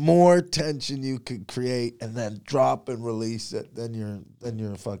more tension you could create and then drop and release it, then you're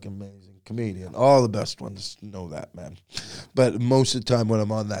a fucking amazing comedian. All the best ones know that, man. But most of the time when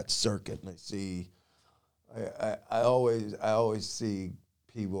I'm on that circuit and I see, I always see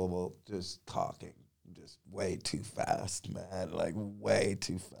people just talking just way too fast, man. Like way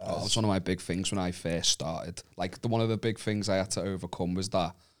too fast. Oh, that's one of my big things when I first started. Like one of the big things I had to overcome was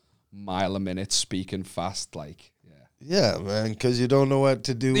that mile a minute speaking fast, like. Yeah, man, because you don't know what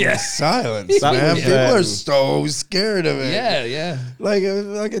to do with silence, man. People are so scared of it. Yeah. Like,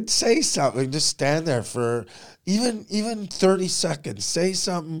 I could say something, just stand there for even 30 seconds. Say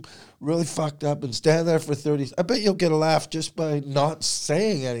something really fucked up and stand there for 30. I bet you'll get a laugh just by not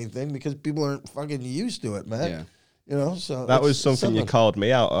saying anything because people aren't fucking used to it, man. Yeah. So that was something you called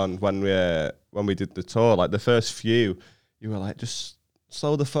me out on when we did the tour. Like the first few, you were like, just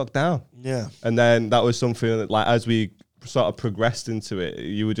slow the fuck down. Yeah. And then that was something that, like, as we sort of progressed into it,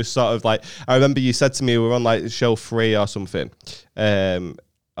 you were just sort of like, I remember you said to me, we were on like show 3 or something, maybe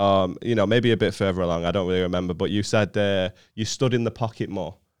a bit further along, I don't really remember, but you said you stood in the pocket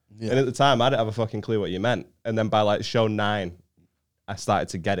more. Yeah. And at the time, I didn't have a fucking clue what you meant. And then by like show 9, I started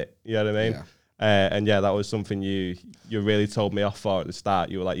to get it. You know what I mean? Yeah. That was something you really told me off for at the start.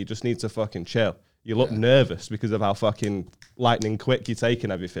 You were like, you just need to fucking chill. You look nervous because of how fucking lightning quick you're taking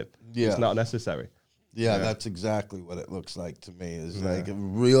everything. Yeah. It's not necessary. Yeah, that's exactly what it looks like to me. Is like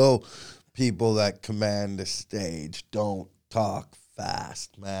real people that command the stage don't talk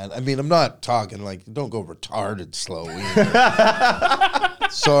fast, man. I mean, I'm not talking like, don't go retarded slow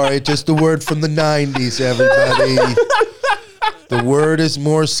either. Sorry, just a word from the 90s, everybody. The word is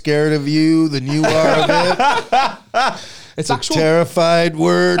more scared of you than you are of it. It's a terrified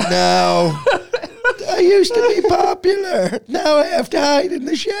word now. I used to be popular. Now I have to hide in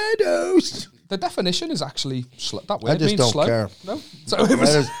the shadows. The definition is actually that word. I just don't slow. care. No,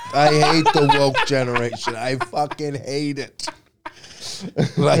 I hate the woke generation. I fucking hate it.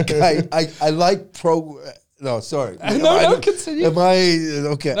 Like I like No, sorry. No, continue. Am I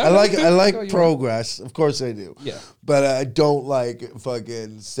okay? No, I like go, progress. Of course I do. Yeah. But I don't like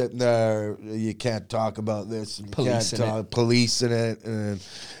fucking sitting there. You can't talk about this. And you policing it and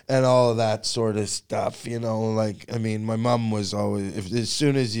all of that sort of stuff. You know, like, I mean, my mom was always, as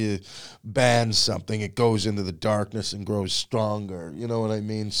soon as you ban something, it goes into the darkness and grows stronger. You know what I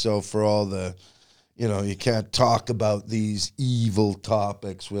mean? So for all the, you know, you can't talk about these evil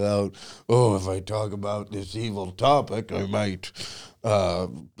topics without, if I talk about this evil topic, I might,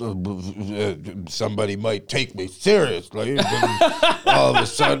 somebody might take me seriously. And all of a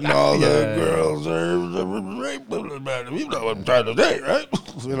sudden, all the girls are raping. You know what I'm trying to say, right?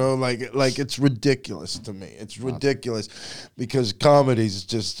 You know, like it's ridiculous to me. It's ridiculous because comedy's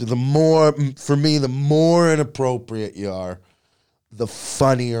just, for me, the more inappropriate you are, the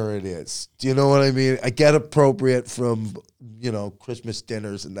funnier it is. Do you know what I mean? I get appropriate from, you know, Christmas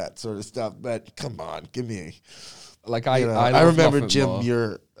dinners and that sort of stuff, but come on, give me. Like I remember Jim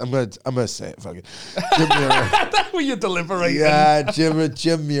Muir. I'm gonna say it. Fuck it. Jim Muir. That's what you're deliberating. Yeah,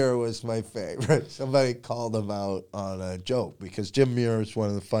 Jim Muir was my favorite. Somebody called him out on a joke because Jim Muir is one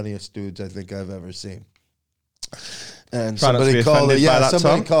of the funniest dudes I think I've ever seen. And somebody called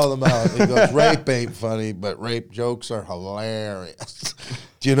him out. He goes, rape ain't funny, but rape jokes are hilarious.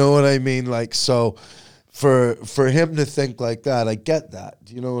 Do you know what I mean? Like, so for him to think like that, I get that.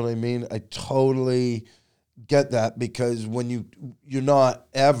 Do you know what I mean? I totally get that because when you're not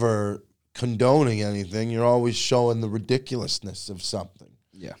ever condoning anything, you're always showing the ridiculousness of something.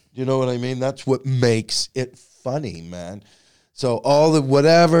 Yeah. You know what I mean? That's what makes it funny, man. So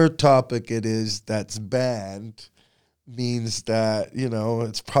whatever topic it is that's banned means that, you know,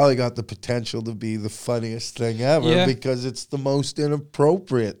 it's probably got the potential to be the funniest thing ever because it's the most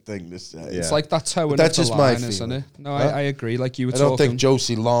inappropriate thing to say. Yeah. It's like that toe in that's the just line, my isn't it? No, huh? I agree. Like you were talking. I don't think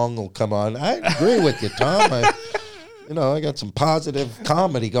Josie Long will come on. I agree with you, Tom. I got some positive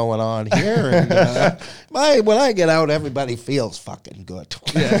comedy going on here. And, when I get out, everybody feels fucking good.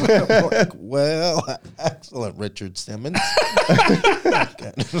 Yeah. Like, well, excellent, Richard Simmons.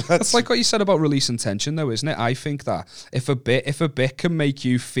 That's like what you said about releasing tension, though, isn't it? I think that if a bit can make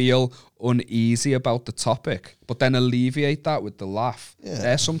you feel uneasy about the topic, but then alleviate that with the laugh,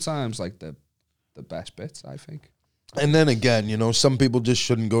 they're sometimes like the best bits, I think. And then again, you know, some people just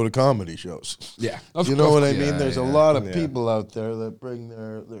shouldn't go to comedy shows. Yeah. You know what I mean? There's a lot of people out there that bring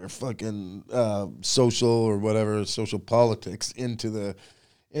their fucking social politics into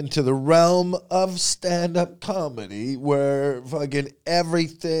the realm of stand-up comedy where fucking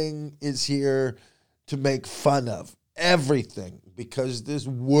everything is here to make fun of. Everything. Because this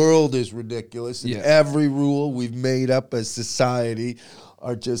world is ridiculous and every rule we've made up as society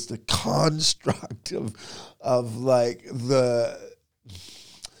are just a construct of like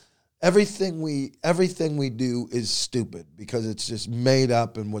everything we do is stupid because it's just made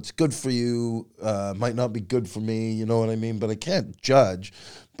up, and what's good for you might not be good for me, you know what I mean? But I can't judge.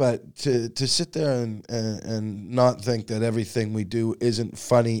 But to sit there and not think that everything we do isn't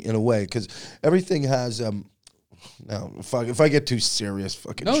funny in a way, because everything has no, if I get too serious,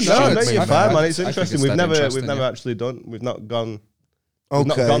 fucking no, you're fine, man. It's interesting. We've never actually done. We've not gone. We've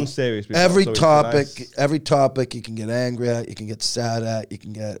not gone serious. Every topic you can get angry at, you can get sad at, you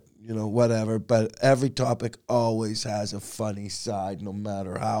can get, you know, whatever. But every topic always has a funny side, no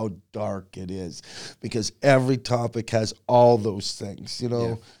matter how dark it is, because every topic has all those things. You know.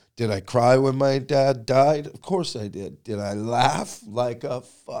 Yeah. Did I cry when my dad died? Of course I did. Did I laugh like a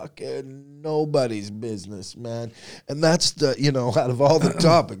fucking nobody's business, man? And that's the, you know, out of all the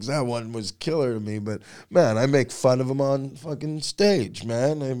topics, that one was killer to me. But, man, I make fun of him on fucking stage,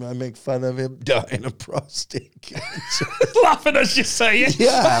 man. I make fun of him dying of prostate cancer. Laughing as you say it.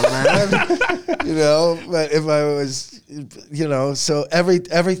 Yeah, man. You know, but if I was, you know, so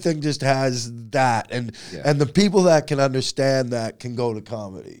everything just has that. And the people that can understand that can go to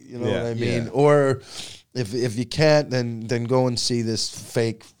comedy. You know what I mean? Yeah. Or if you can't, then go and see this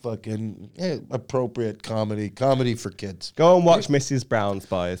fake fucking appropriate comedy for kids. Go and watch Mrs. Brown's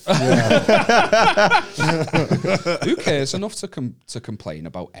Boys. Who cares enough to complain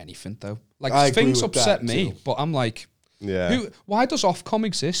about anything though? Like things upset me, but I'm like, why does Ofcom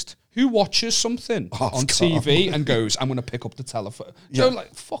exist? Who watches something on TV and goes, I'm going to pick up the telephone? Yeah. So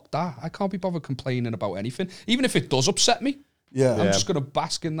like, fuck that. I can't be bothered complaining about anything, even if it does upset me. Yeah, I'm just going to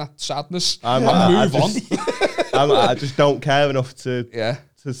bask in that sadness and move on. I just don't care enough to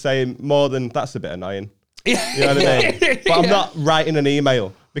say more than that's a bit annoying. You know what I mean? But I'm not writing an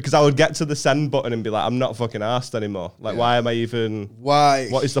email because I would get to the send button and be like, I'm not fucking arsed anymore. Like, why am I even? Why?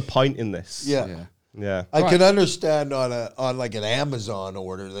 What is the point in this? Yeah. I can understand on like an Amazon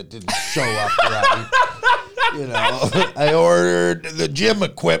order that didn't show up right. You know, I ordered the gym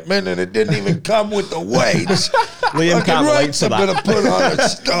equipment and it didn't even come with the weights. Liam can't relate to I'm that. going to put on a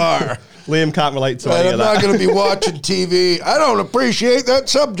star. Liam can't relate to And any I'm of that. not going to be watching TV. I don't appreciate that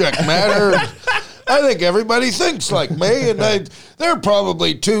subject matter. I think everybody thinks like me, and they're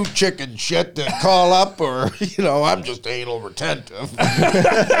probably too chicken shit to call up, or, you know, I'm just anal retentive.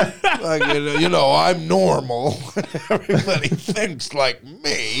 Like, you know, I'm normal. Everybody thinks like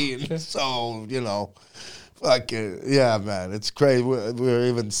me, and so, you know, fucking, yeah, man, it's crazy. We're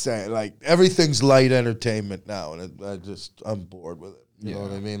even saying, like, everything's light entertainment now, and I'm bored with it. You know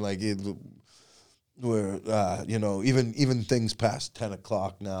what I mean? Like, we're, you know, even things past 10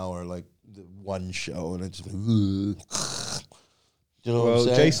 o'clock now are like the one show, and it's like, you know what I'm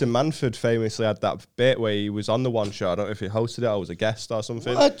saying? Jason Manford famously had that bit where he was on the one show. I don't know if he hosted it or was a guest or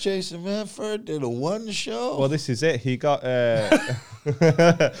something. What? Jason Manford did a one show? Well, this is it. He got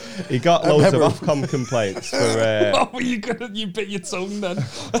he got loads of Ofcom complaints for. What were you gonna? You bit your tongue then.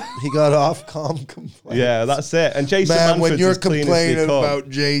 He got Ofcom complaints. Yeah, that's it. And Jason Man, Manford's when you're as clean as they complaining come. about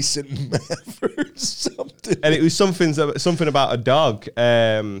Jason Manford, something. And it was something about a dog.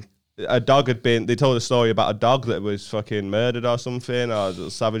 A dog had been. They told a story about a dog that was fucking murdered or something, or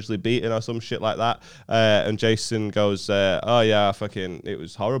savagely beaten or some shit like that. And Jason goes, "Oh yeah, it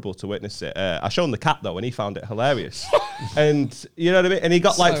was horrible to witness it." I showed him the cat though, and he found it hilarious. And you know what I mean. And he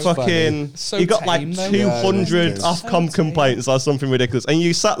got like So fucking. So he got like tame, though. 200 Yeah, Ofcom complaints or something ridiculous. And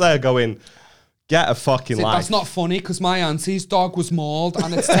you sat there going, "Get a fucking See, life." that's not funny because my auntie's dog was mauled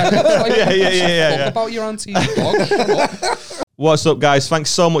and it's terrible. Like, yeah. about your auntie's dog. Shut up. What's up, guys? Thanks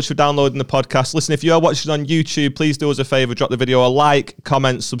so much for downloading the podcast. Listen, if you're watching on YouTube, please do us a favor, drop the video a like,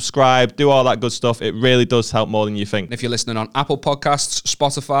 comment, subscribe, do all that good stuff. It really does help more than you think. If you're listening on Apple Podcasts,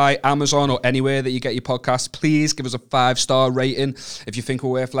 Spotify, Amazon, or anywhere that you get your podcasts, please give us a 5-star rating. If you think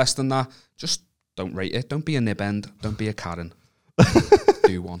we're worth less than that, just don't rate it. Don't be a nib end. Don't be a Karen.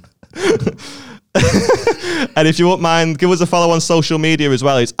 Do one. And if you wouldn't mind, give us a follow on social media as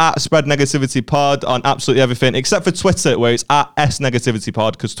well. It's at Spread Negativity Pod on absolutely everything, except for Twitter, where it's at S Negativity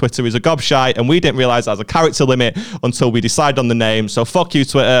Pod, because Twitter is a gobshite, and we didn't realise that has a character limit until we decided on the name. So fuck you,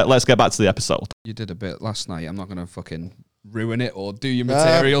 Twitter. Let's get back to the episode. You did a bit last night. I'm not going to fucking ruin it or do your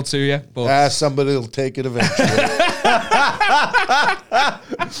material to you. But Somebody will take it eventually.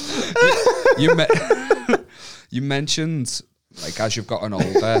 you mentioned, like, as you've gotten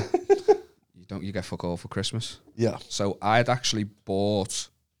older, you get fuck all for Christmas. Yeah. So I'd actually bought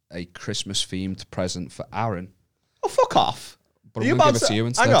a Christmas themed present for Aaron. Oh, fuck off. But I'm going to give it to you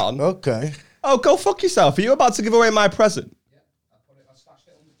instead. Hang on. Okay. Oh, go fuck yourself. Are you about to give away my present?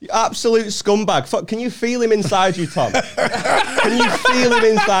 You absolute scumbag. Fuck, can you feel him inside you, Tom? Can you feel him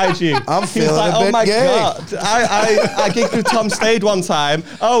inside you? I'm He was feeling like, a oh bit my gay. God. I gigged with Tom Stade one time.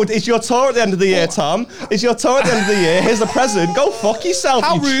 Oh, it's your tour at the end of the year, Tom. It's your tour at the end of the year. Here's a present. Go fuck yourself,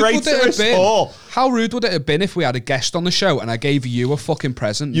 How you rude would it have traitorous been? whore. How rude would it have been if we had a guest on the show and I gave you a fucking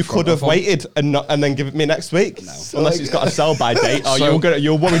present? You could have waited and then give it me next week. No. Unless it's got a sell-by date. Or you're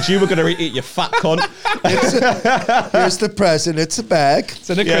worried you were going to eat it, you fat cunt. Here's the present. It's a bag.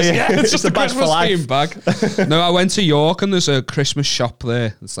 It's just a bag for Christmas life. themed bag. No, I went to York and there's a Christmas shop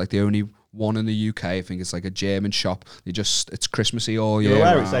there. It's like the only one in the UK. I think it's like a German shop. It's Christmassy all year You're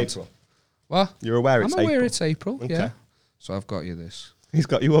aware round. it's April. What? You're aware it's I'm April. aware it's April, Okay. yeah. So I've got you this. He's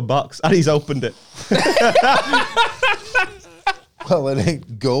got you a box and he's opened it. Well, it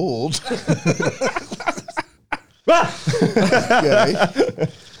ain't gold. Okay.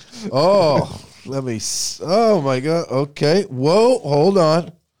 Oh, oh my God. Okay. Whoa, hold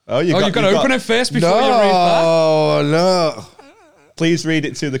on. Oh, You got to open it first before you read that. Oh, no. Please read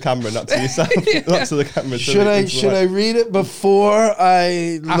it to the camera, not to yourself. Not to the camera. Should I read it before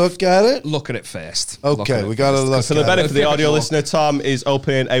I look at it? Look at it first. Look Okay, at it we got to first. look For the at benefit it. of the audio listener, Tom is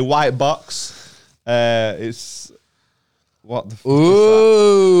opening a white box. It's what the fuck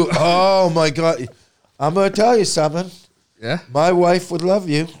Ooh, oh my God. I'm going to tell you something. Yeah? My wife would love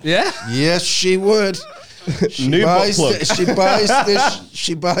you. Yeah? Yes, she would. New book club.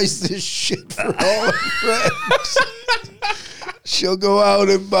 She buys this shit for all her friends. She'll go out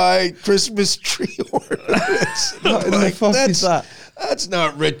and buy Christmas tree ornaments. What the fuck is that? That's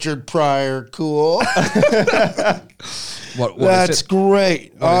not Richard Pryor cool. What That's is it?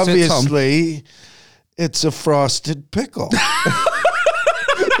 great. What is it, Tom? Obviously, it's a frosted pickle.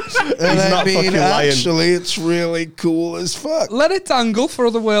 And He's I not mean, fucking lying. actually, it's really cool as fuck. Let it dangle for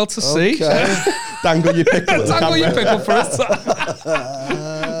the world to see. Okay. Dangle your pickle. at the Dangle your camera. pickle for us.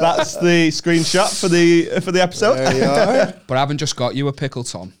 That's the screenshot for the episode. There you are. But I haven't just got you a pickle,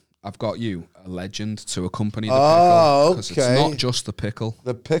 Tom. I've got you a legend to accompany the Oh, pickle. Because okay. it's not just the pickle.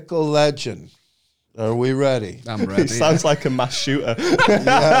 The pickle legend. Are we ready? I'm ready. He sounds like a mass shooter.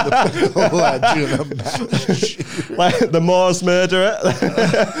 Yeah, the pickle legend of mass shooter. Like the Moors murderer.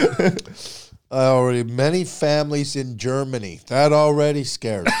 Already, many families in Germany. That already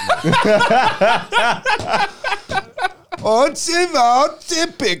scares me. What's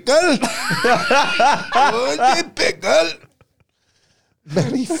pickle? What's pickle?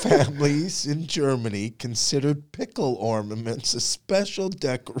 Many families in Germany considered pickle ornaments a special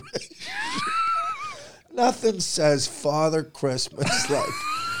decoration. Nothing says Father Christmas like,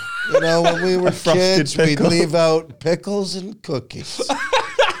 when we were kids, pickle. we'd leave out pickles and cookies.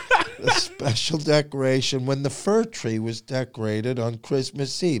 A special decoration when the fir tree was decorated on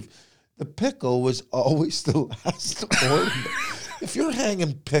Christmas Eve. The pickle was always the last ornament. If you're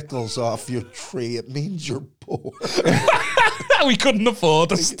hanging pickles off your tree, it means you're poor. We couldn't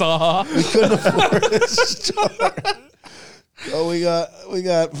afford a star. We couldn't afford a star. So we got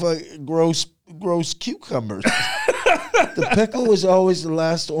gross cucumbers. The pickle was always the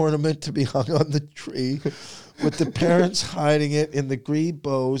last ornament to be hung on the tree, with the parents hiding it in the green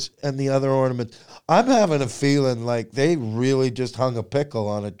bows and the other ornaments. I'm having a feeling like they really just hung a pickle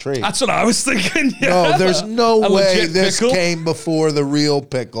on a tree. That's what I was thinking. Yeah. No, there's no way legit this pickle? came before the real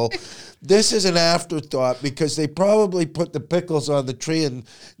pickle. This is an afterthought because they probably put the pickles on the tree and,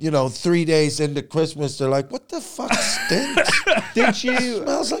 3 days into Christmas, they're like, what the fuck stinks? Did you? It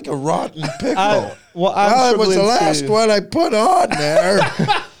smells like a rotten pickle. It was the last one I put on there.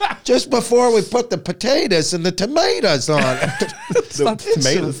 Just before we put the potatoes and the tomatoes on it.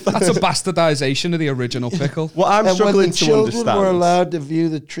 Tomatoes. That's a bastardization of the original pickle. What I'm And when struggling the to children understand. were allowed to view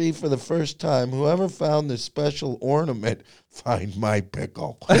the tree for the first time, whoever found the special ornament, find my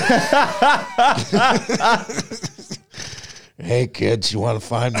pickle. Hey kids, you want to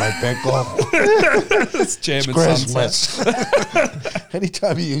find my pickle? It's German Christmas. Santa.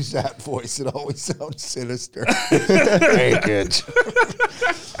 Anytime you use that voice, it always sounds sinister. Hey kids.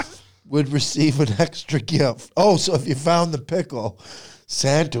 Would receive an extra gift. Oh, so if you found the pickle,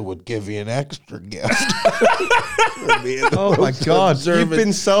 Santa would give you an extra gift. Oh my God, you've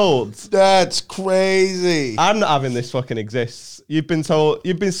been sold. That's crazy. I'm not having this fucking exists. You've been sold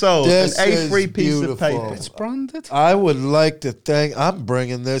This an is A3 piece beautiful. of paper. It's branded. I would like to thank. I'm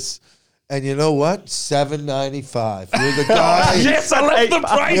bringing this, and you know what? $7.95. You're the guy. Yes, I love the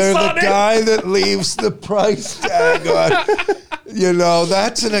price You're on the it. guy that leaves the price tag on.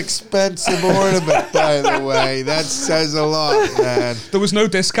 That's an expensive ornament, by the way. That says a lot, man. There was no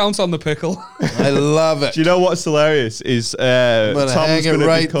discount on the pickle. I love it. Do you know what's hilarious? Is I'm gonna Tom's hang it gonna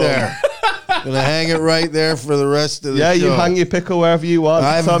right become, there. I'm gonna hang it right there for the rest of the Yeah, show. you hang your pickle wherever you want.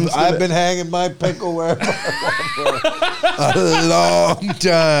 I've been hanging my pickle wherever I want for a long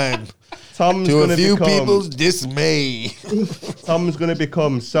time. Tom's To gonna a few become, people's dismay. Tom's going to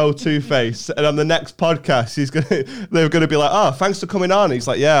become so two-faced, and on the next podcast, they're going to be like, "Oh, thanks for coming on." He's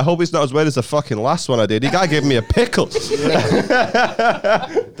like, "Yeah, I hope it's not as weird as the fucking last one I did. You guy gave me a pickle." That's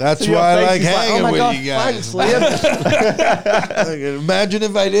why I like hanging with you guys. Thanks, Liam. Imagine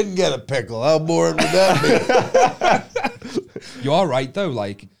if I didn't get a pickle. How boring would that be? You are right though.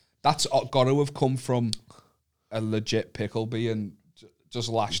 Like that's got to have come from a legit pickle being just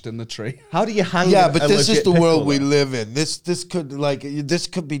lashed in the tree. How do you hang? Yeah, but a this is legit the world pickle, we though? live in. This could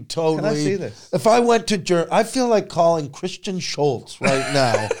be totally. Can I see this? If I went to Germany, I feel like calling Christian Schultz right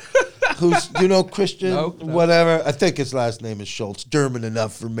now. Who's Christian? No. Whatever. I think his last name is Schultz. German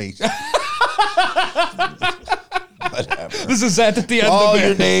enough for me. Whatever. There's a Z at the end All of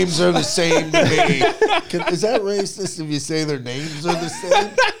your it. names are the same to me. Is that racist if you say their names are the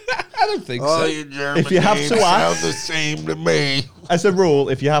same? I don't think All so. your German If you have names to ask- sound the same to me. As a rule,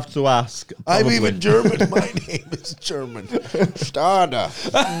 if you have to ask, I'm probably. even German. My name is German. Stade.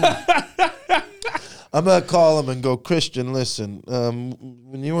 I'm going to call him and go, Christian, listen,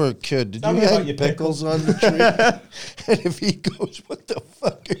 when you were a kid, did Tell you me about hang your pickles on the tree? And if he goes, what the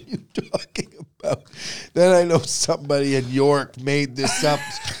fuck are you talking about? Then I know somebody in York made this up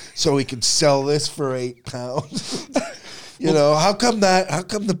so he could sell this for £8. How come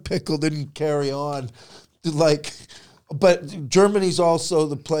the pickle didn't carry on? But Germany's also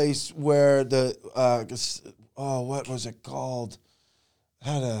the place where the, what was it called?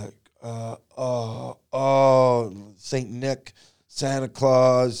 Had a, St. Nick, Santa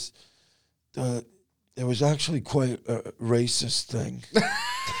Claus. It was actually quite a racist thing.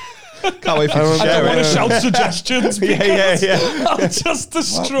 Can't wait for you to I share don't want to it. shout suggestions because I'll just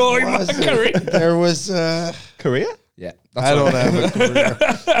destroy my Was it? career. There was, Korea? Yeah, I don't have a career.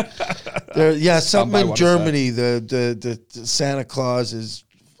 Something in what I Germany, the Santa Claus is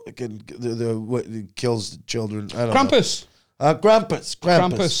fucking what kills the children. I don't know. Krampus.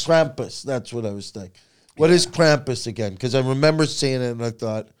 Krampus. That's what I was thinking. What is Krampus again? Because I remember seeing it and I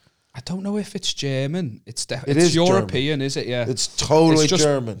thought, I don't know if it's German. It's is European, German. Is it? Yeah. It's totally just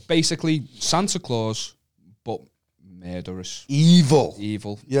German. Basically Santa Claus, but murderous.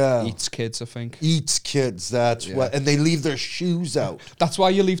 Evil. Yeah. Eats kids, I think. Eats kids, that's what. And they leave their shoes out. That's why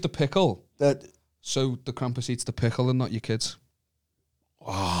you leave the pickle. That. So the Krampus eats the pickle and not your kids.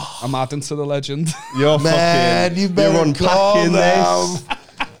 Oh. I'm adding to the legend. You're Man, you better call them.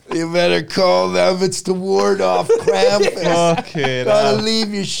 You better call them. It's to ward off Krampus. Gotta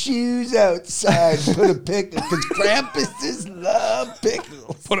leave your shoes outside. Put a pickle, because Krampuses love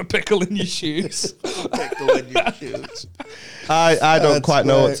pickles. Put a pickle in your shoes. Pickle in your shoes. I don't quite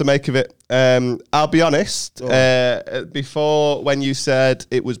know what to make of it. I'll be honest. Before, when you said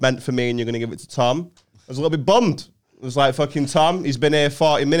it was meant for me and you're going to give it to Tom, I was a little bit bummed. It was like, fucking Tom, he's been here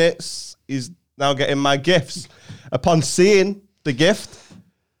 40 minutes. He's now getting my gifts. Upon seeing the gift,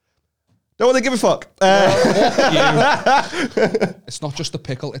 don't really give a fuck. It's not just the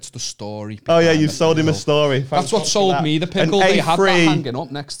pickle, it's the story. Oh, yeah, you sold him a story. That's what sold me the pickle. They had that hanging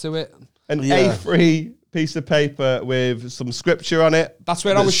up next to it. An A3 piece of paper with some scripture on it. That's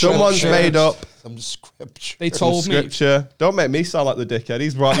where I was someone's made up. Some scripture. They told me. Scripture. Don't make me sound like the dickhead.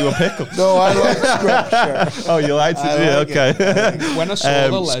 He's brought you a pickle. No, I like scripture. Oh, you like to do it? Okay. When I saw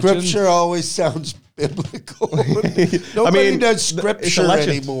the legend. Scripture always sounds biblical. Nobody does scripture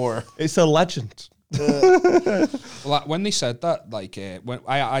anymore. It's a legend. Well, when they said that, like, when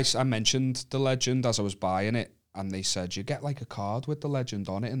I mentioned the legend as I was buying it, and they said, you get like a card with the legend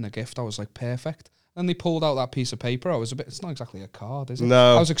on it in the gift. I was like, perfect. And they pulled out that piece of paper. I was a bit, it's not exactly a card, is it?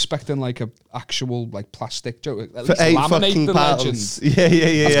 No. I was expecting like a actual like plastic joke. At For least £8 laminate the pounds. legend.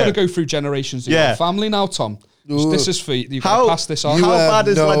 Yeah. That's got to go through generations of your family now, Tom. This is for you. Got to pass this on. You How have bad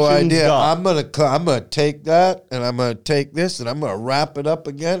is no legend idea. got? I'm gonna take that and I'm gonna take this and I'm gonna wrap it up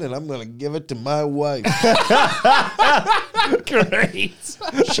again and I'm gonna give it to my wife. Great.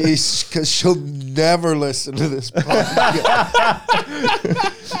 Because she'll never listen to this podcast.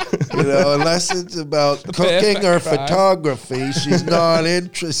 Unless it's about cooking or photography, she's not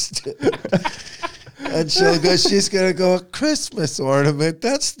interested. And she's gonna go, a Christmas ornament.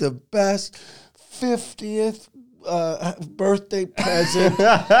 That's the best 50th birthday present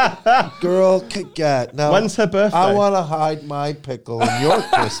girl could get. Now, when's her birthday? I want to hide my pickle in your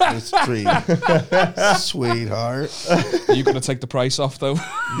Christmas tree, sweetheart. Are you going to take the price off, though?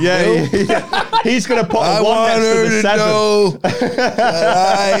 Yeah. He's going to put I one want next to her the to 7. know that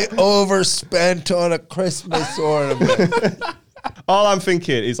I overspent on a Christmas ornament. All I'm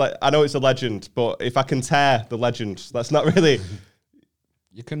thinking is, like, I know it's a legend, but if I can tear the legend, that's not really...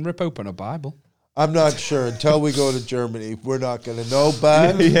 You can rip open a Bible. I'm not sure. Until we go to Germany, we're not going to know,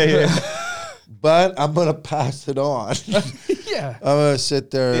 but but I'm going to pass it on. Yeah. I'm going to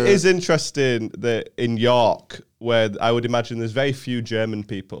sit there. It is interesting that in York, where I would imagine there's very few German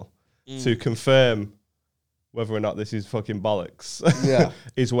people, to confirm whether or not this is fucking bollocks,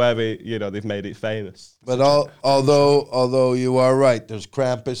 is where they've made it famous. But although you are right, there's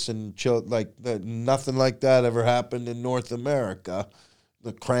Krampus and nothing like that ever happened in North America.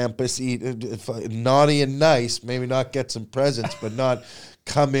 The Krampus naughty and nice, maybe not get some presents, but not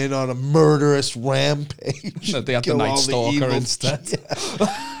come in on a murderous rampage. No, they had the Night Stalker instead.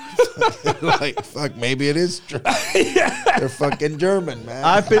 Like, fuck, maybe it is true. They're fucking German, man.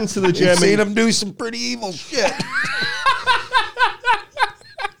 I've been to the German... You've seen them do some pretty evil shit.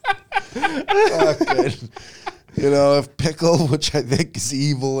 Fucking, if pickle, which I think is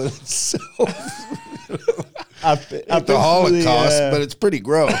evil in itself. I've been the Holocaust, but it's pretty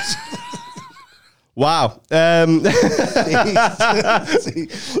gross. Wow.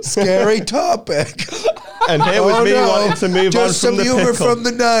 Scary topic. And here was me wanting to move on from the humor pickle. from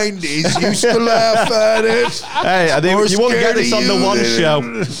the 90s. Used to laugh at it. Hey, I think you won't get this on the one show.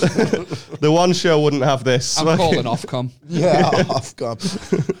 The one show wouldn't have this. I'm calling Ofcom. Yeah, Ofcom.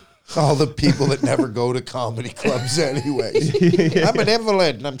 All the people that never go to comedy clubs anyways. I'm an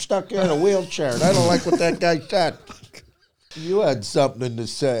invalid and I'm stuck here in a wheelchair and I don't like what that guy said. You had something to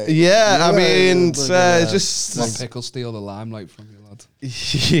say. Yeah, I mean, just... Let pickle steal the limelight from you, lad.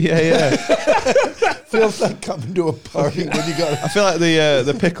 Yeah. Feels like coming to a party when you got... I feel like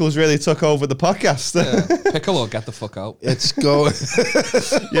the pickles really took over the podcast. Yeah. Pickle or get the fuck out. It's going...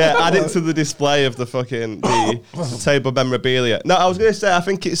 Yeah, add it to the display of the fucking the table memorabilia. No, I was going to say, I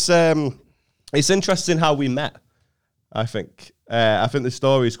think it's interesting how we met, I think. I think the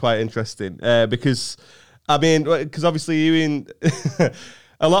story is quite interesting because... I mean, because obviously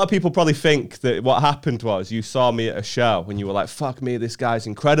a lot of people probably think that what happened was you saw me at a show and you were like, fuck me, this guy's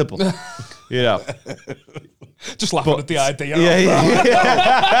incredible. Just laughing at the idea.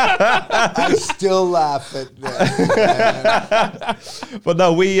 I still laugh at that. But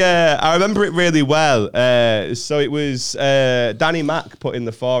no, I remember it really well. So it was Danny Mack put in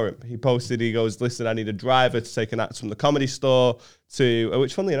the forum. He posted, he goes, listen, I need a driver to take an act from the Comedy Store to,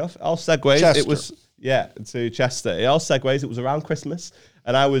 which funnily enough, all segues. Chester. It was, to Chester. It all segues. It was around Christmas.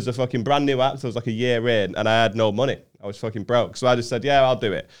 And I was a fucking brand new act. I was like a year in and I had no money. I was fucking broke. So I just said, yeah, I'll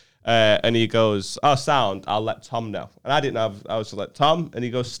do it. And he goes, oh, sound, I'll let Tom know. And I didn't have, I was like, Tom? And he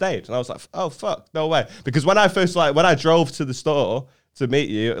goes, Stade. And I was like, oh, fuck, no way. Because when I first, when I drove to the store to meet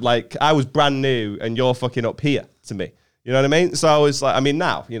you, I was brand new and you're fucking up here to me. You know what I mean? So I was like,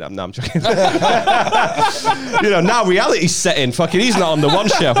 now, no, I'm joking. Now reality's set in. Fucking, he's not on the one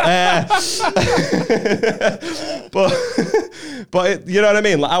show. But you know what I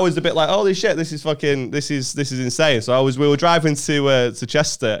mean? I was a bit like, holy shit, this is insane. So we were driving to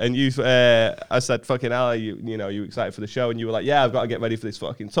Chester, and I said, fucking hell, are you excited for the show? And you were like, yeah, I've got to get ready for this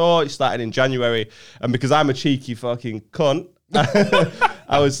fucking tour. It's starting in January, and because I'm a cheeky fucking cunt,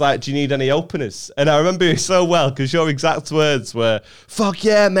 I was like, do you need any openers? And I remember it so well because your exact words were, fuck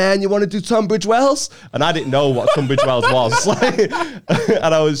yeah, man, you want to do Tunbridge Wells? And I didn't know what Tunbridge Wells was.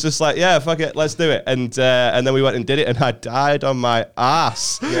 And I was just like, yeah, fuck it, let's do it. And then we went and did it, and I died on my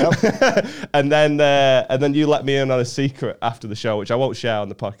ass. Yep. and then you let me in on a secret after the show, which I won't share on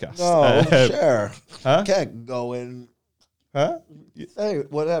the podcast. No, share. Huh? Can't go in. Huh? Hey,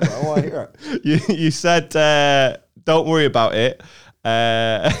 whatever. I want to hear it. You said, don't worry about it.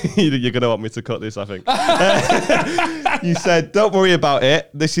 You're going to want me to cut this, I think. You said, don't worry about it.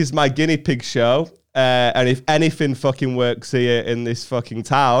 This is my guinea pig show. And if anything fucking works here in this fucking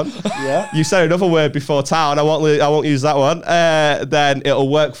town, you said another word before town. I won't use that one. Then it'll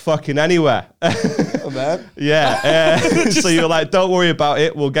work fucking anywhere. Oh, man. Yeah. So you're like, don't worry about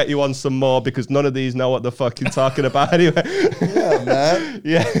it. We'll get you on some more because none of these know what they're fucking talking about anyway. Yeah, man.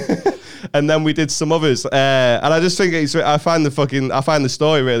 Yeah. And then we did some others, and I just think I find the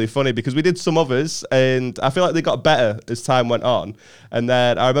story really funny because we did some others, and I feel like they got better as time went on. And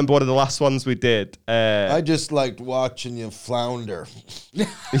then I remember one of the last ones we did. I just liked watching you flounder.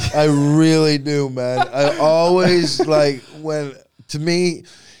 I really do, man. I always to me.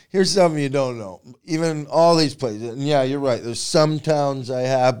 Here's something you don't know. Even all these places, and yeah, you're right. There's some towns I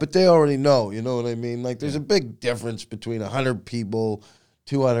have, but they already know. You know what I mean? Like, there's a big difference between 100 people.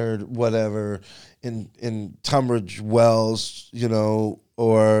 200 whatever in Tunbridge Wells,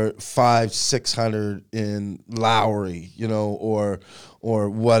 or 500-600 in Lowry, or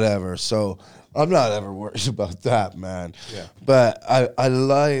whatever. So I'm not ever worried about that, man. Yeah. But I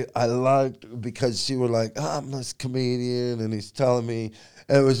liked because you were like, I'm this comedian, and he's telling me.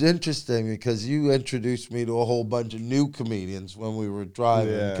 And it was interesting because you introduced me to a whole bunch of new comedians when we were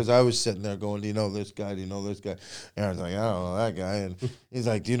driving. Because I was sitting there going, do you know this guy? Do you know this guy? And I was like, I don't know that guy. And he's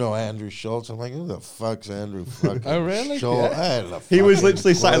like, do you know Andrew Schultz? I'm like, who the fuck's Andrew fucking Oh, really? Schultz? Yeah. He was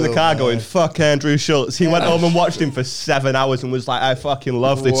literally sat in the car going, fuck Andrew Schultz. He went home and watched him for 7 hours and was like, I fucking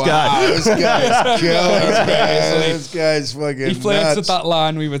love this guy. This guy's killer. This guy's fucking He flirts nuts. with that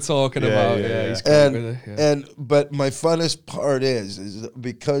line we were talking about. Yeah, he's good with it. But my funnest part is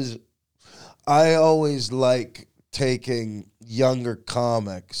because I always like taking younger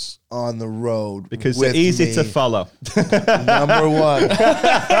comics on the road because they're easy to follow. Number one.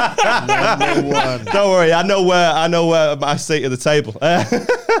 Don't worry, I know where my seat at the table. Yeah,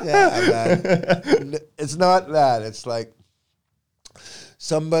 man. It's not that. It's like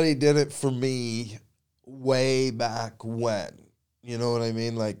somebody did it for me way back when. You know what I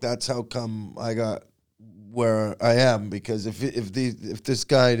mean? Like, that's how come I got where I am, because if this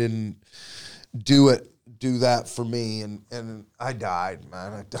guy didn't do that for me, and I died,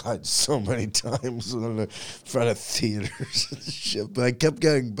 man. I died so many times in front of theaters and shit, but I kept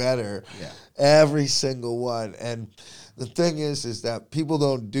getting better every single one. And the thing is that people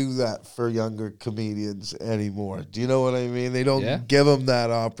don't do that for younger comedians anymore. Do you know what I mean? They don't give them that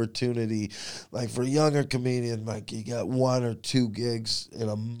opportunity. Like, for a younger comedian, like, you got 1 or 2 gigs in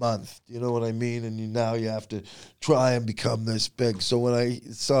a month. Do you know what I mean? And now you have to try and become this big. So when I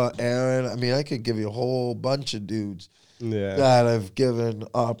saw Aaron, I mean, I could give you a whole bunch of dudes that I've given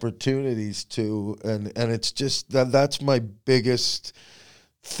opportunities to, and it's just that's my biggest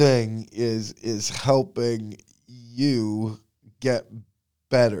thing is helping you get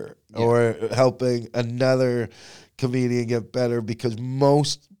better or helping another comedian get better, because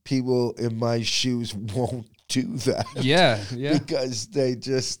most people in my shoes won't do that. Yeah. Because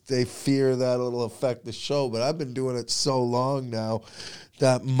they fear that it'll affect the show. But I've been doing it so long now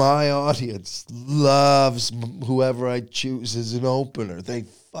that my audience loves whoever I choose as an opener. They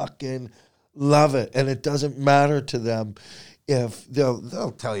fucking love it, and it doesn't matter to them if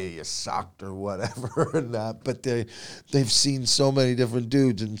they'll tell you sucked or whatever and that, but they've seen so many different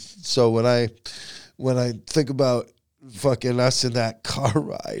dudes, and so when I think about fucking us in that car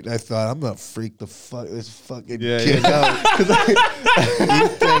ride, I thought, I'm gonna freak this fucking kid out.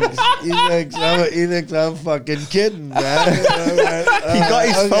 he thinks I'm fucking kidding, man. He got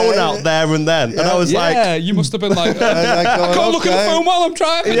his phone out there and then, and I was like, yeah, you must have been like, I can't look at the phone while I'm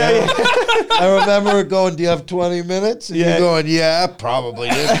driving. Yeah. I remember going, do you have 20 minutes? And you're going, yeah, probably.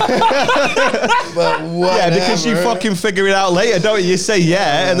 But whatever. Yeah, because you fucking figure it out later, don't you? You say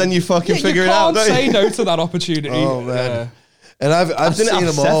and then you fucking figure it out, don't you? You can't say no to that opportunity. Oh, man. Yeah. And I've seen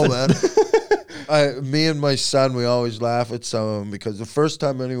them all, man. Me and my son, we always laugh at some of them because the first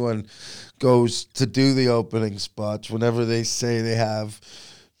time anyone goes to do the opening spots, whenever they say they have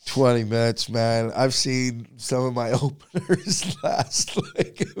 20 minutes, man, I've seen some of my openers last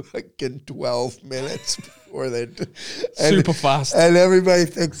like fucking 12 minutes before they do. Super fast. And everybody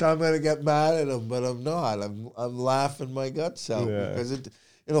thinks I'm going to get mad at them, but I'm not. I'm laughing my guts out because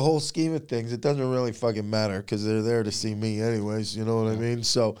in the whole scheme of things, it doesn't really fucking matter because they're there to see me anyways, you know what I mean?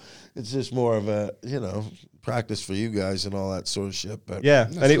 So it's just more of a, practice for you guys and all that sort of shit. But yeah,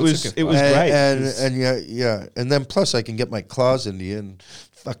 and it was great. And yeah. And then plus I can get my claws into you and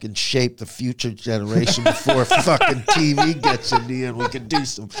fucking shape the future generation before fucking TV gets into you, and we can do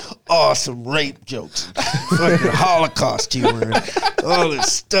some awesome rape jokes, fucking Holocaust humor, and all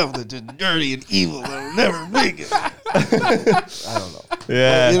this stuff that's just dirty and evil that'll never make it. I don't know.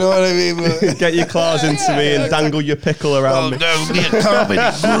 Yeah. But you know what I mean? But get your claws into me and dangle your pickle around me. No, be a comedy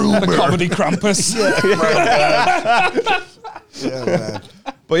groomer. The comedy Krampus. Yeah, man.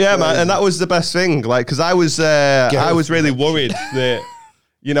 But yeah, man, and that was the best thing. Like, because I was really worried that,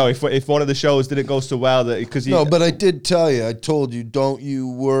 if one of the shows didn't go so well, that because but I did tell you, I told you, don't you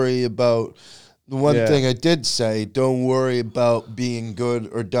worry about. The one thing I did say, don't worry about being good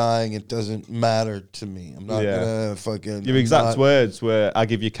or dying. It doesn't matter to me. I'm not gonna fucking. Your exact words were, "I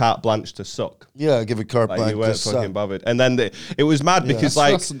give you carte blanche to suck." Yeah, I give you carte blanche you weren't to fucking suck. bothered. And then it was mad because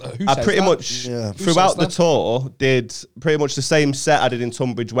I pretty much throughout the tour did pretty much the same set I did in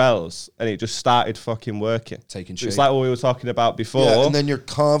Tunbridge Wells, and it just started fucking working. Taking shape. It's like what we were talking about before. Yeah, and then your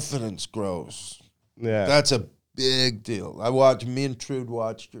confidence grows. Yeah, that's a big deal. Me and Trude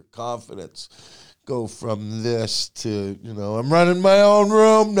watched your confidence go from this to, I'm running my own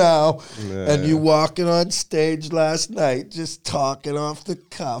room now. Yeah. And you walking on stage last night, just talking off the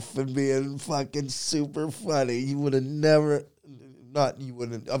cuff and being fucking super funny. You would have never...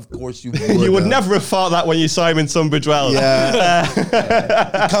 of course you would. You would never have thought that when you saw him in Tunbridge Wells. Yeah.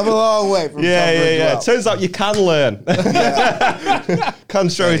 Come a long way from Tunbridge Wells. Turns out you can learn.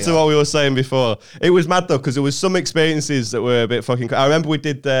 Contrary to what we were saying before. It was mad though, because there was some experiences that were a bit fucking... I remember we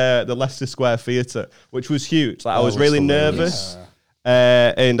did the Leicester Square Theatre, which was huge. Like, I was really nervous.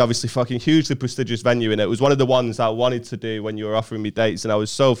 And obviously fucking hugely prestigious venue, and it was one of the ones that I wanted to do when you were offering me dates, and I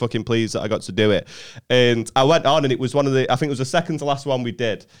was so fucking pleased that I got to do it. And I went on, and it was I think it was the second to last one we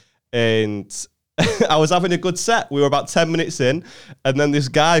did, and I was having a good set. We were about 10 minutes in, and then this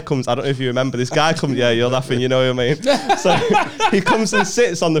guy comes. I don't know if you remember. This guy comes. Yeah, you're laughing. You know what I mean. So he comes and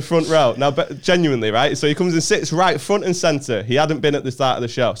sits on the front row. Now, but genuinely, right? So he comes and sits right front and center. He hadn't been at the start of the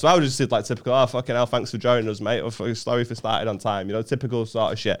show, so I was just like typical. Oh, fucking hell! Thanks for joining us, mate. Or sorry for starting on time. Typical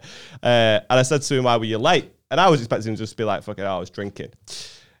sort of shit. And I said to him, "Why were you late?" And I was expecting him to just be like, "Fucking hell, I was drinking."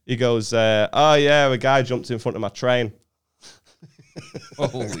 He goes, "Oh yeah, a guy jumped in front of my train."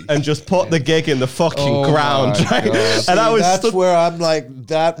 And just put the gig in the fucking ground, right? And that's where I'm like,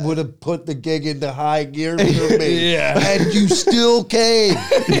 that would have put the gig into high gear for me. And you still came.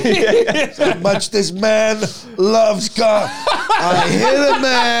 So much this man loves car. I hit a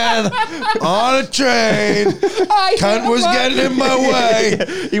man on a train. Cunt was getting in my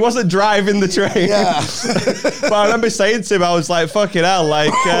way. He wasn't driving the train. Yeah. But I remember saying to him, I was like, fucking hell,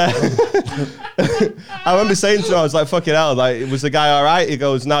 like... I remember saying to him, I was like, fucking hell, like, was the guy all right? He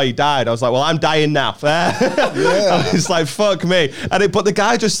goes, no, he died. I was like, well, I'm dying now. I was like, fuck me. But the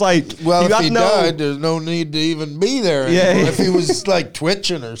guy just like... Well, if he died, there's no need to even be there anymore. If he was like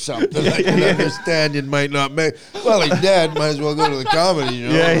twitching or something, I can understand you might not make... Well, he's dead, might as well go to the comedy,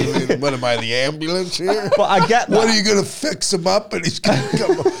 What am I, the ambulance here? But I get that. What, are you going to fix him up and he's going to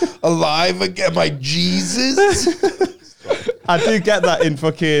come alive again? Am I Jesus? I do get that in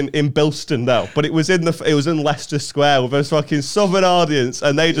Bilston though, but it was in Leicester Square with a fucking southern audience,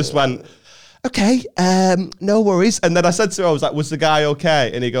 and they just went, okay, no worries. And then I said to her, I was like, was the guy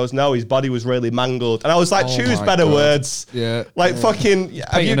okay? And he goes, no, his body was really mangled. And I was like, choose better words. Yeah. Like fucking,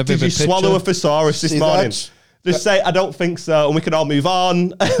 did you swallow a thesaurus this morning? Just say, I don't think so, and we can all move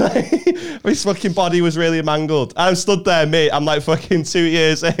on. His fucking body was really mangled. I'm stood there, mate. I'm like fucking 2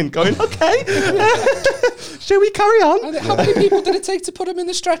 years in, going, okay, should we carry on? And how many people did it take to put him in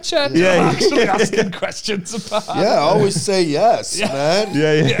the stretcher? Yeah. Actually asking questions about. Yeah, always say yes, man.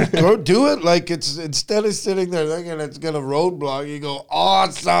 Yeah. Go do it like it's, instead of sitting there thinking it's going to roadblock, you go,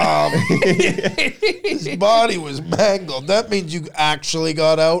 awesome. His body was mangled. That means you actually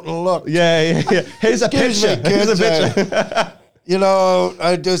got out and looked. Yeah. Here's a Excuse me, picture. Here's a kids, picture. You know,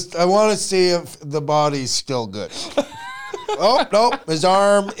 I want to see if the body's still good. Oh, no, his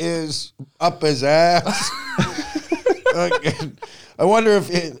arm is up his ass. I wonder if,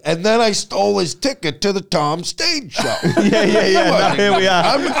 and then I stole his ticket to the Tom Stade show. Yeah. Now here we are.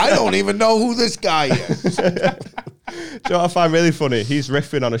 I don't even know who this guy is. Do you know what I find really funny? He's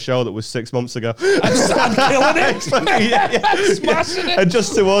riffing on a show that was 6 months ago. I'm killing it. yeah. Smashing it. And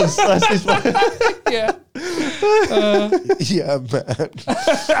just to us. That's his Yeah. Yeah, man.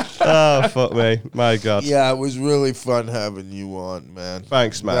 Oh, fuck me. My God. Yeah, it was really fun having you on, man.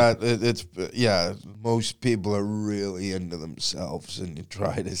 Thanks, man. Most people are really into themselves, and you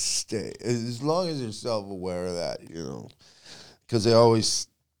try to stay, as long as you're self-aware of that, you know, because they always,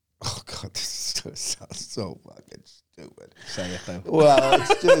 oh God, this sounds so fucking stupid. Say it though. Well,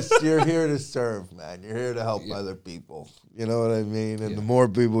 it's just, you're here to serve, man. You're here to help other people. You know what I mean? And the more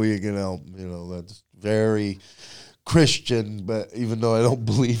people you can help, you know, that's very Christian, but even though I don't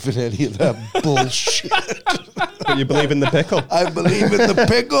believe in any of that bullshit. But you believe in the pickle? I believe in the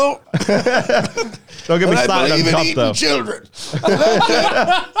pickle. Don't get me And I started believe on in top, eating though. children. That's it.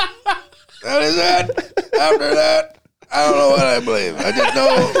 That is it. After that, I don't know what I believe. I just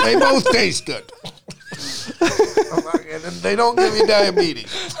know they both taste good. And they don't give you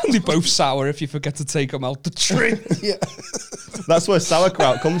diabetes. They both sour if you forget to take them out the tree. Yeah. That's where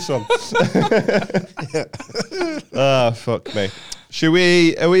sauerkraut comes from. Oh, fuck me.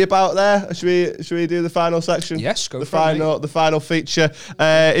 Are we about there? Should we do the final section? Yes, go the for it, the final feature.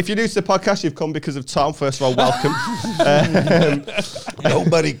 If you're new to the podcast, you've come because of Tom. First of all, welcome.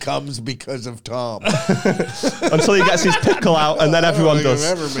 Nobody comes because of Tom. Until he gets his pickle out, and then everyone does.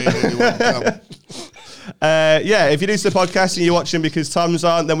 I've never made anyone come. If you're new to the podcast and you're watching because Tom's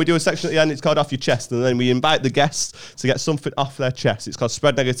on, then we do a section at the end. It's called Off Your Chest, and then we invite the guests to get something off their chest. It's called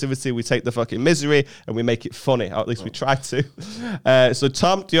Spread Negativity. We take the fucking misery and we make it funny, or at least we try to. So,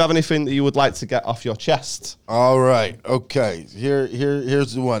 Tom, do you have anything that you would like to get off your chest? All right. Okay.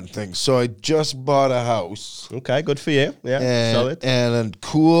 Here's the one thing. So I just bought a house. Okay, good for you. Yeah, solid. And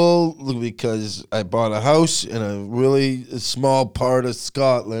cool because I bought a house in a really small part of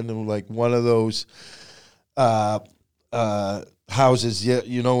Scotland, and like one of those houses. Yeah,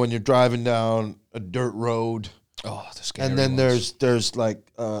 you know when you're driving down a dirt road. Oh, the scary And then ones. there's like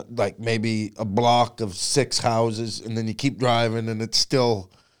maybe a block of 6 houses, and then you keep driving, and it's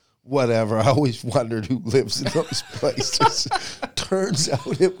still whatever. I always wondered who lives in those places. Turns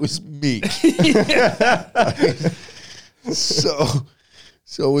out it was me.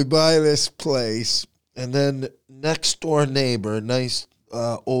 So we buy this place, and then next door neighbor, nice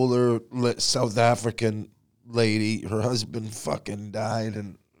older South African lady, her husband fucking died,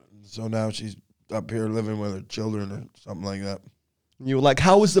 and so now she's up here living with her children or something like that. You were like,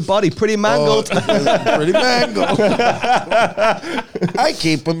 how was the body? Pretty mangled. Oh, pretty mangled. I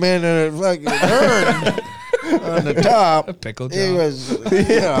keep him in a fucking urn on the top. A pickle He jar. was,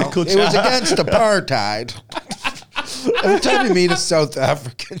 he was against apartheid. Every time you meet a South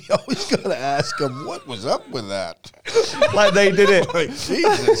African, you always got to ask them, what was up with that? Like they did it. Like,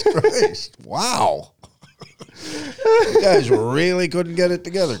 Jesus Christ. Wow. You guys really couldn't get it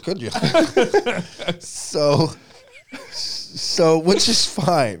together, could you? So, which is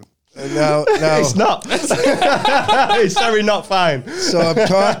fine. And now It's not. It's very not fine. So I'm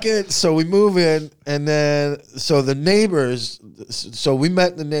talking. So we move in, and then so the neighbors. So we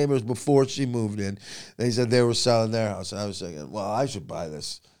met the neighbors before she moved in. They said they were selling their house, and I was thinking, well, I should buy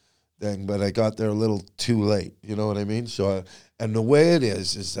this thing, but I got there a little too late. You know what I mean? So, and the way it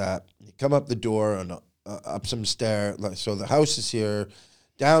is that you come up the door and up some stairs. Like, so the house is here.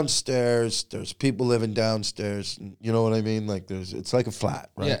 Downstairs, there's people living downstairs. You know what I mean? Like it's like a flat,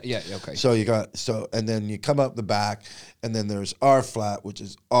 right? Yeah, okay. So and then you come up the back, and then there's our flat, which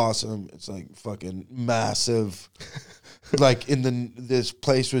is awesome. It's like fucking massive. Like this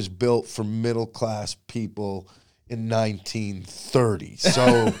place was built for middle class people in 1930.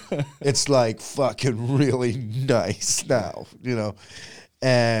 So it's like fucking really nice now, you know,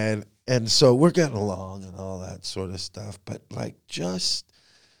 and so we're getting along and all that sort of stuff. But like just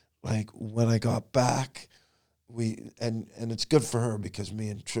like when I got back, and it's good for her because me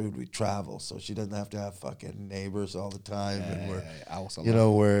and Trude, we travel, so she doesn't have to have fucking neighbors all the time,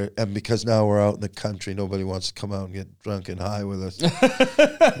 and and because now we're out in the country, nobody wants to come out and get drunk and high with us,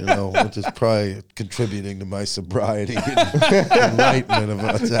 which is probably contributing to my sobriety and enlightenment of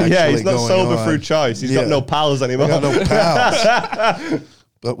what's actually he's not going sober on. through choice. He's got no pals anymore. I got no pals.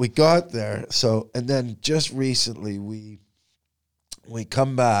 But we got there, and then just recently we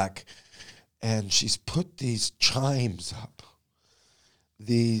come back. And she's put these chimes up.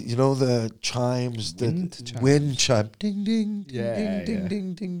 The chimes, wind chime, ding, ding, ding, ding,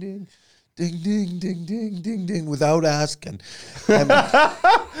 ding, ding, ding, ding, ding, ding, ding, ding, ding, without asking.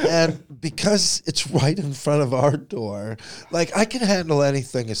 And because it's right in front of our door, like I can handle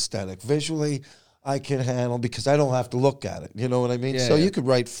anything aesthetic. Visually, I can handle because I don't have to look at it. You know what I mean? So you could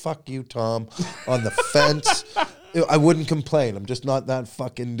write "fuck you, Tom" on the fence. I wouldn't complain. I'm just not that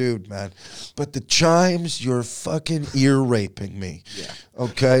fucking dude, man. But the chimes, you're fucking ear raping me. Yeah.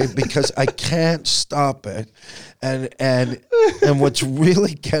 Okay? Because I can't stop it. And what's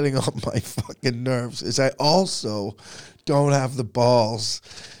really getting on my fucking nerves is I also don't have the balls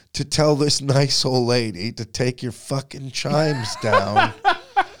to tell this nice old lady to take your fucking chimes down.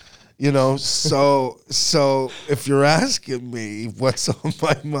 So if you're asking me what's on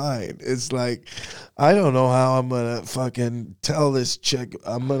my mind, it's like, I don't know how I'm going to fucking tell this chick.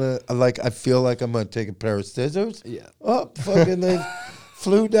 I feel like I'm going to take a pair of scissors. Yeah. Oh, fucking they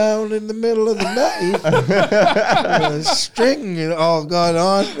flew down in the middle of the night. String all got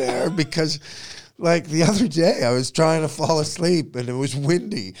on there because, like, the other day I was trying to fall asleep and it was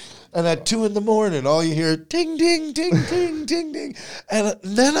windy. And at 2 a.m, all you hear, ding, ding, ding, ding, ding, ding. And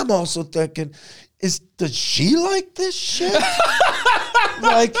then I'm also thinking, does she like this shit?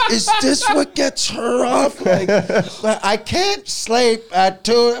 Like, is this what gets her off? Like, I can't sleep at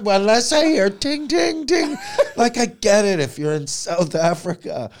 2 unless I hear ding, ding, ding. Like, I get it if you're in South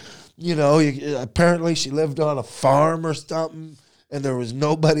Africa. Apparently she lived on a farm or something, and there was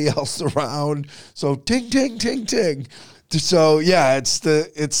nobody else around. So ting, ting, ting, ting. So yeah, it's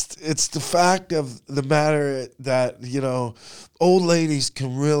the fact of the matter that old ladies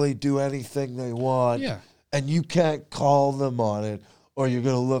can really do anything they want, and you can't call them on it, or you're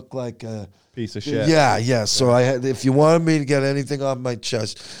gonna look like a piece of shit. Yeah. So if you wanted me to get anything off my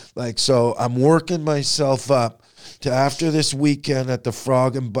chest, so I'm working myself up to after this weekend at the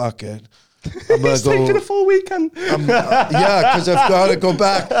Frog and Bucket. I'm He's taking a full weekend. Because I've got to go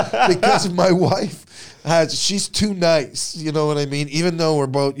back because my wife. She's too nice, you know what I mean? Even though we're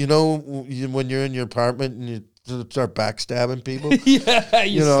both, when you're in your apartment and you start backstabbing people.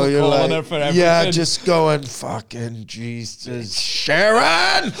 you're calling her for everything. Yeah, just going, fucking Jesus.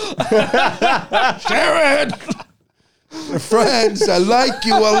 Sharon! Sharon! We're friends, I like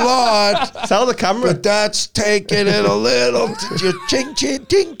you a lot. Tell the camera. But that's taking it a little. Ching, ching,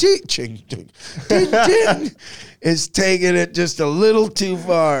 ting, ting, ching, ting, ting, ting. Is taking it just a little too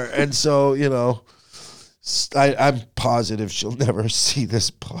far. And so, I'm positive she'll never see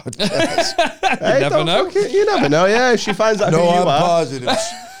this podcast. You never know. You never know. Yeah, if she finds out who you I'm are. positive.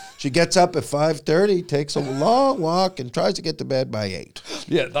 She gets up at 5:30, takes a long walk, and tries to get to bed by 8.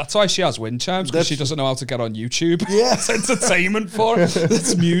 Yeah, that's why she has wind chimes, because she doesn't know how to get on YouTube. Yeah. It's entertainment for her.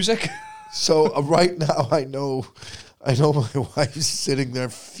 It's music. So right now I know my wife's sitting there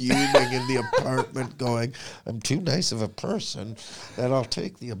fuming in the apartment going, I'm too nice of a person that I'll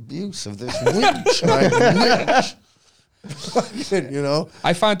take the abuse of this wind chime witch.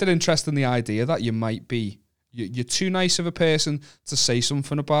 I find it interesting, the idea that you might be, you're too nice of a person to say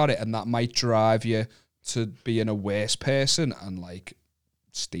something about it, and that might drive you to being a worse person and like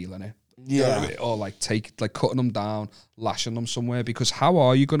stealing it. Yeah. Or cutting them down, lashing them somewhere, because how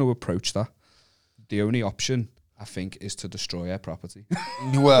are you going to approach that? The only option, I think, is to destroy her property.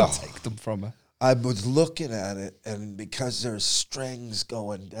 Well, take them from her. I was looking at it, and because there's strings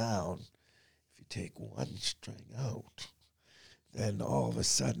going down, if you take one string out, then all of a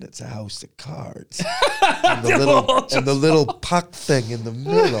sudden it's a house of cards. and the little puck thing in the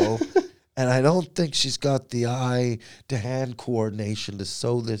middle. And I don't think she's got the eye-to-hand coordination to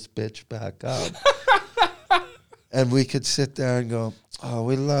sew this bitch back up. And we could sit there and go, oh,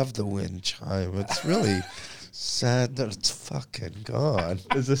 we love the wind chime. It's really sad that it's fucking gone.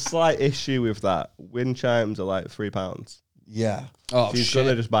 There's a slight issue with that. Wind chimes are like £3. Yeah. Oh, She's going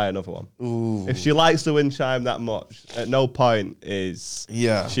to just buy another one. Ooh. If she likes the wind chime that much, at no point is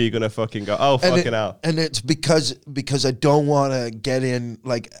she going to fucking go, oh, fucking hell. And it's because I don't want to get in,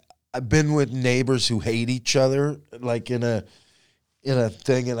 like, I've been with neighbors who hate each other, like in a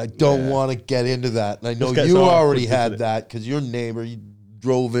thing, and I don't want to get into that. And I know you already had that because your neighbor, you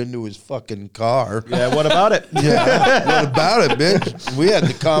drove into his fucking car. Yeah, what about it? Yeah, what about it, bitch? We had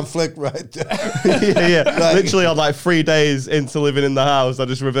the conflict right there. yeah. Like- Literally on like 3 days into living in the house, I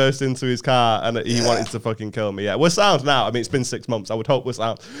just reversed into his car and he wanted to fucking kill me. Yeah, we're sound now. I mean, it's been 6 months. I would hope we're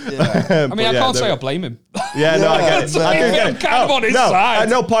sound. Yeah. I mean, I can't say I blame him. Yeah, no, I get it. Yeah, I do man. get I'm it. kind of on his no, side. At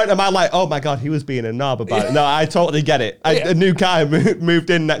no point am I like, oh my God, he was being a knob about it. No, I totally get it. A new guy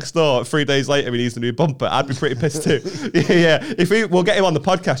moved in next door 3 days later, he needs a new bumper. I'd be pretty pissed too. Yeah. If we'll get him on the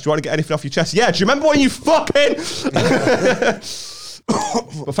podcast, do you want to get anything off your chest? Yeah, do you remember when you fucking...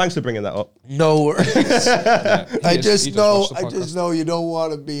 Well, thanks for bringing that up. No worries. I He just does know watch the podcast. you don't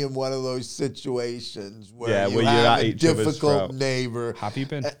want to be in one of those situations where, Yeah, you where you're have at a each other's difficult throat. neighbor. Have you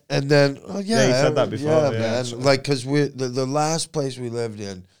been? And then, Yeah, you said that before, yeah. man. Like, because the last place we lived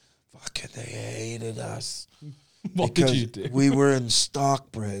in, fucking, they hated us. What did Because you do? we were in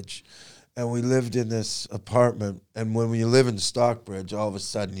Stockbridge, and we lived in this apartment. And when you live in Stockbridge, all of a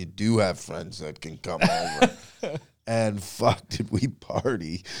sudden you do have friends that can come over. And fuck, did we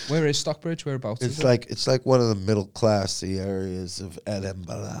party? Where is Stockbridge? Whereabouts is it? It's like one of the middle classy areas of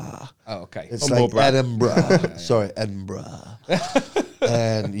Edinburgh. Oh, okay. It's Humble like brag. Edinburgh. Sorry, Edinburgh.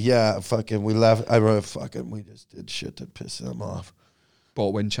 And yeah, fucking, we left. We just did shit to piss them off.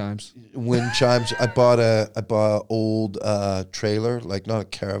 Bought wind chimes. Wind chimes. I bought an old trailer, like not a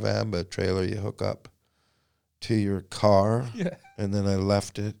caravan, but a trailer you hook up to your car. Yeah. And then I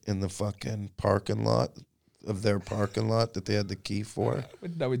left it in the fucking parking lot of their parking lot that they had the key for.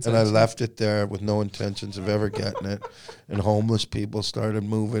 With no And I intention. left it there with no intentions of ever getting it. And homeless people started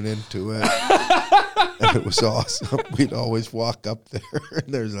moving into it. And it was awesome. We'd always walk up there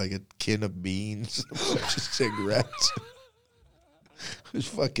and there's like a tin of beans, a bunch of cigarettes. It was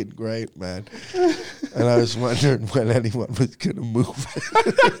fucking great, man. And I was wondering when anyone was going to move it.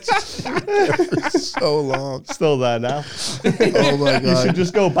 For so long. Still there now. Oh, my You should God.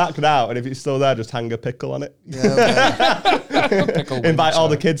 just go back now, and if it's still there, just hang a pickle on it. Yeah, man. Pickle wind Invite all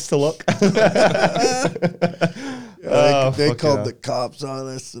the chime. kids to look. They fuck called yeah. the cops on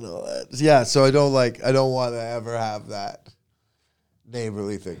us and all that. Yeah, so I don't want to ever have that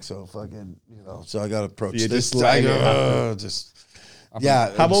neighborly thing. So fucking, so I got to approach You're this. just letting it How it's-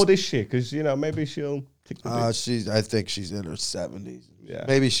 old is she? Because, maybe she'll tick the beat. I think she's in her 70s. Yeah.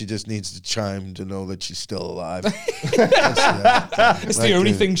 Maybe she just needs to chime to know that she's still alive. It's the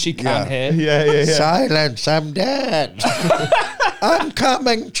only thing she can hear. Yeah. Silence, I'm dead. I'm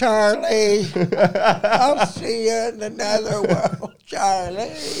coming, Charlie. I'll see you in the netherworld,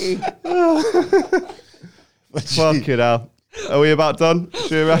 Charlie. Fuck it out. Are we about done?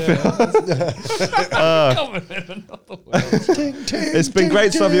 Should we wrap it up? Ting, ting, It's been ting,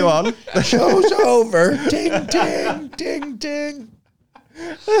 great to have you ting. on. Show's over. Ting, ting, ting, ting.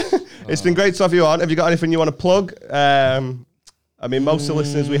 It's been great to have you on. Have you got anything you want to plug? I mean, most of the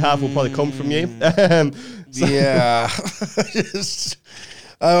listeners we have will probably come from you. Yeah.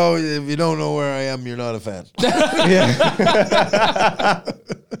 If you don't know where I am, you're not a fan.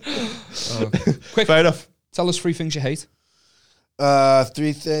 Quick, Fair enough. tell us 3 things you hate.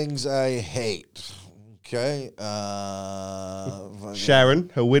 3 things I hate. Okay. Sharon,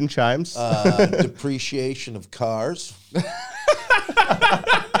 her wind chimes. Depreciation of cars.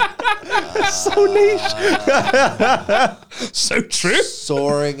 So niche. So true.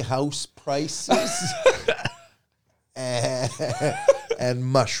 Soaring house prices. And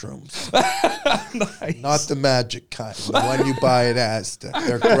mushrooms. Nice. Not the magic kind. The one you buy at Asda.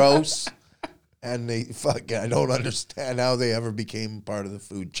 They're gross. And I don't understand how they ever became part of the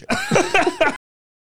food chain.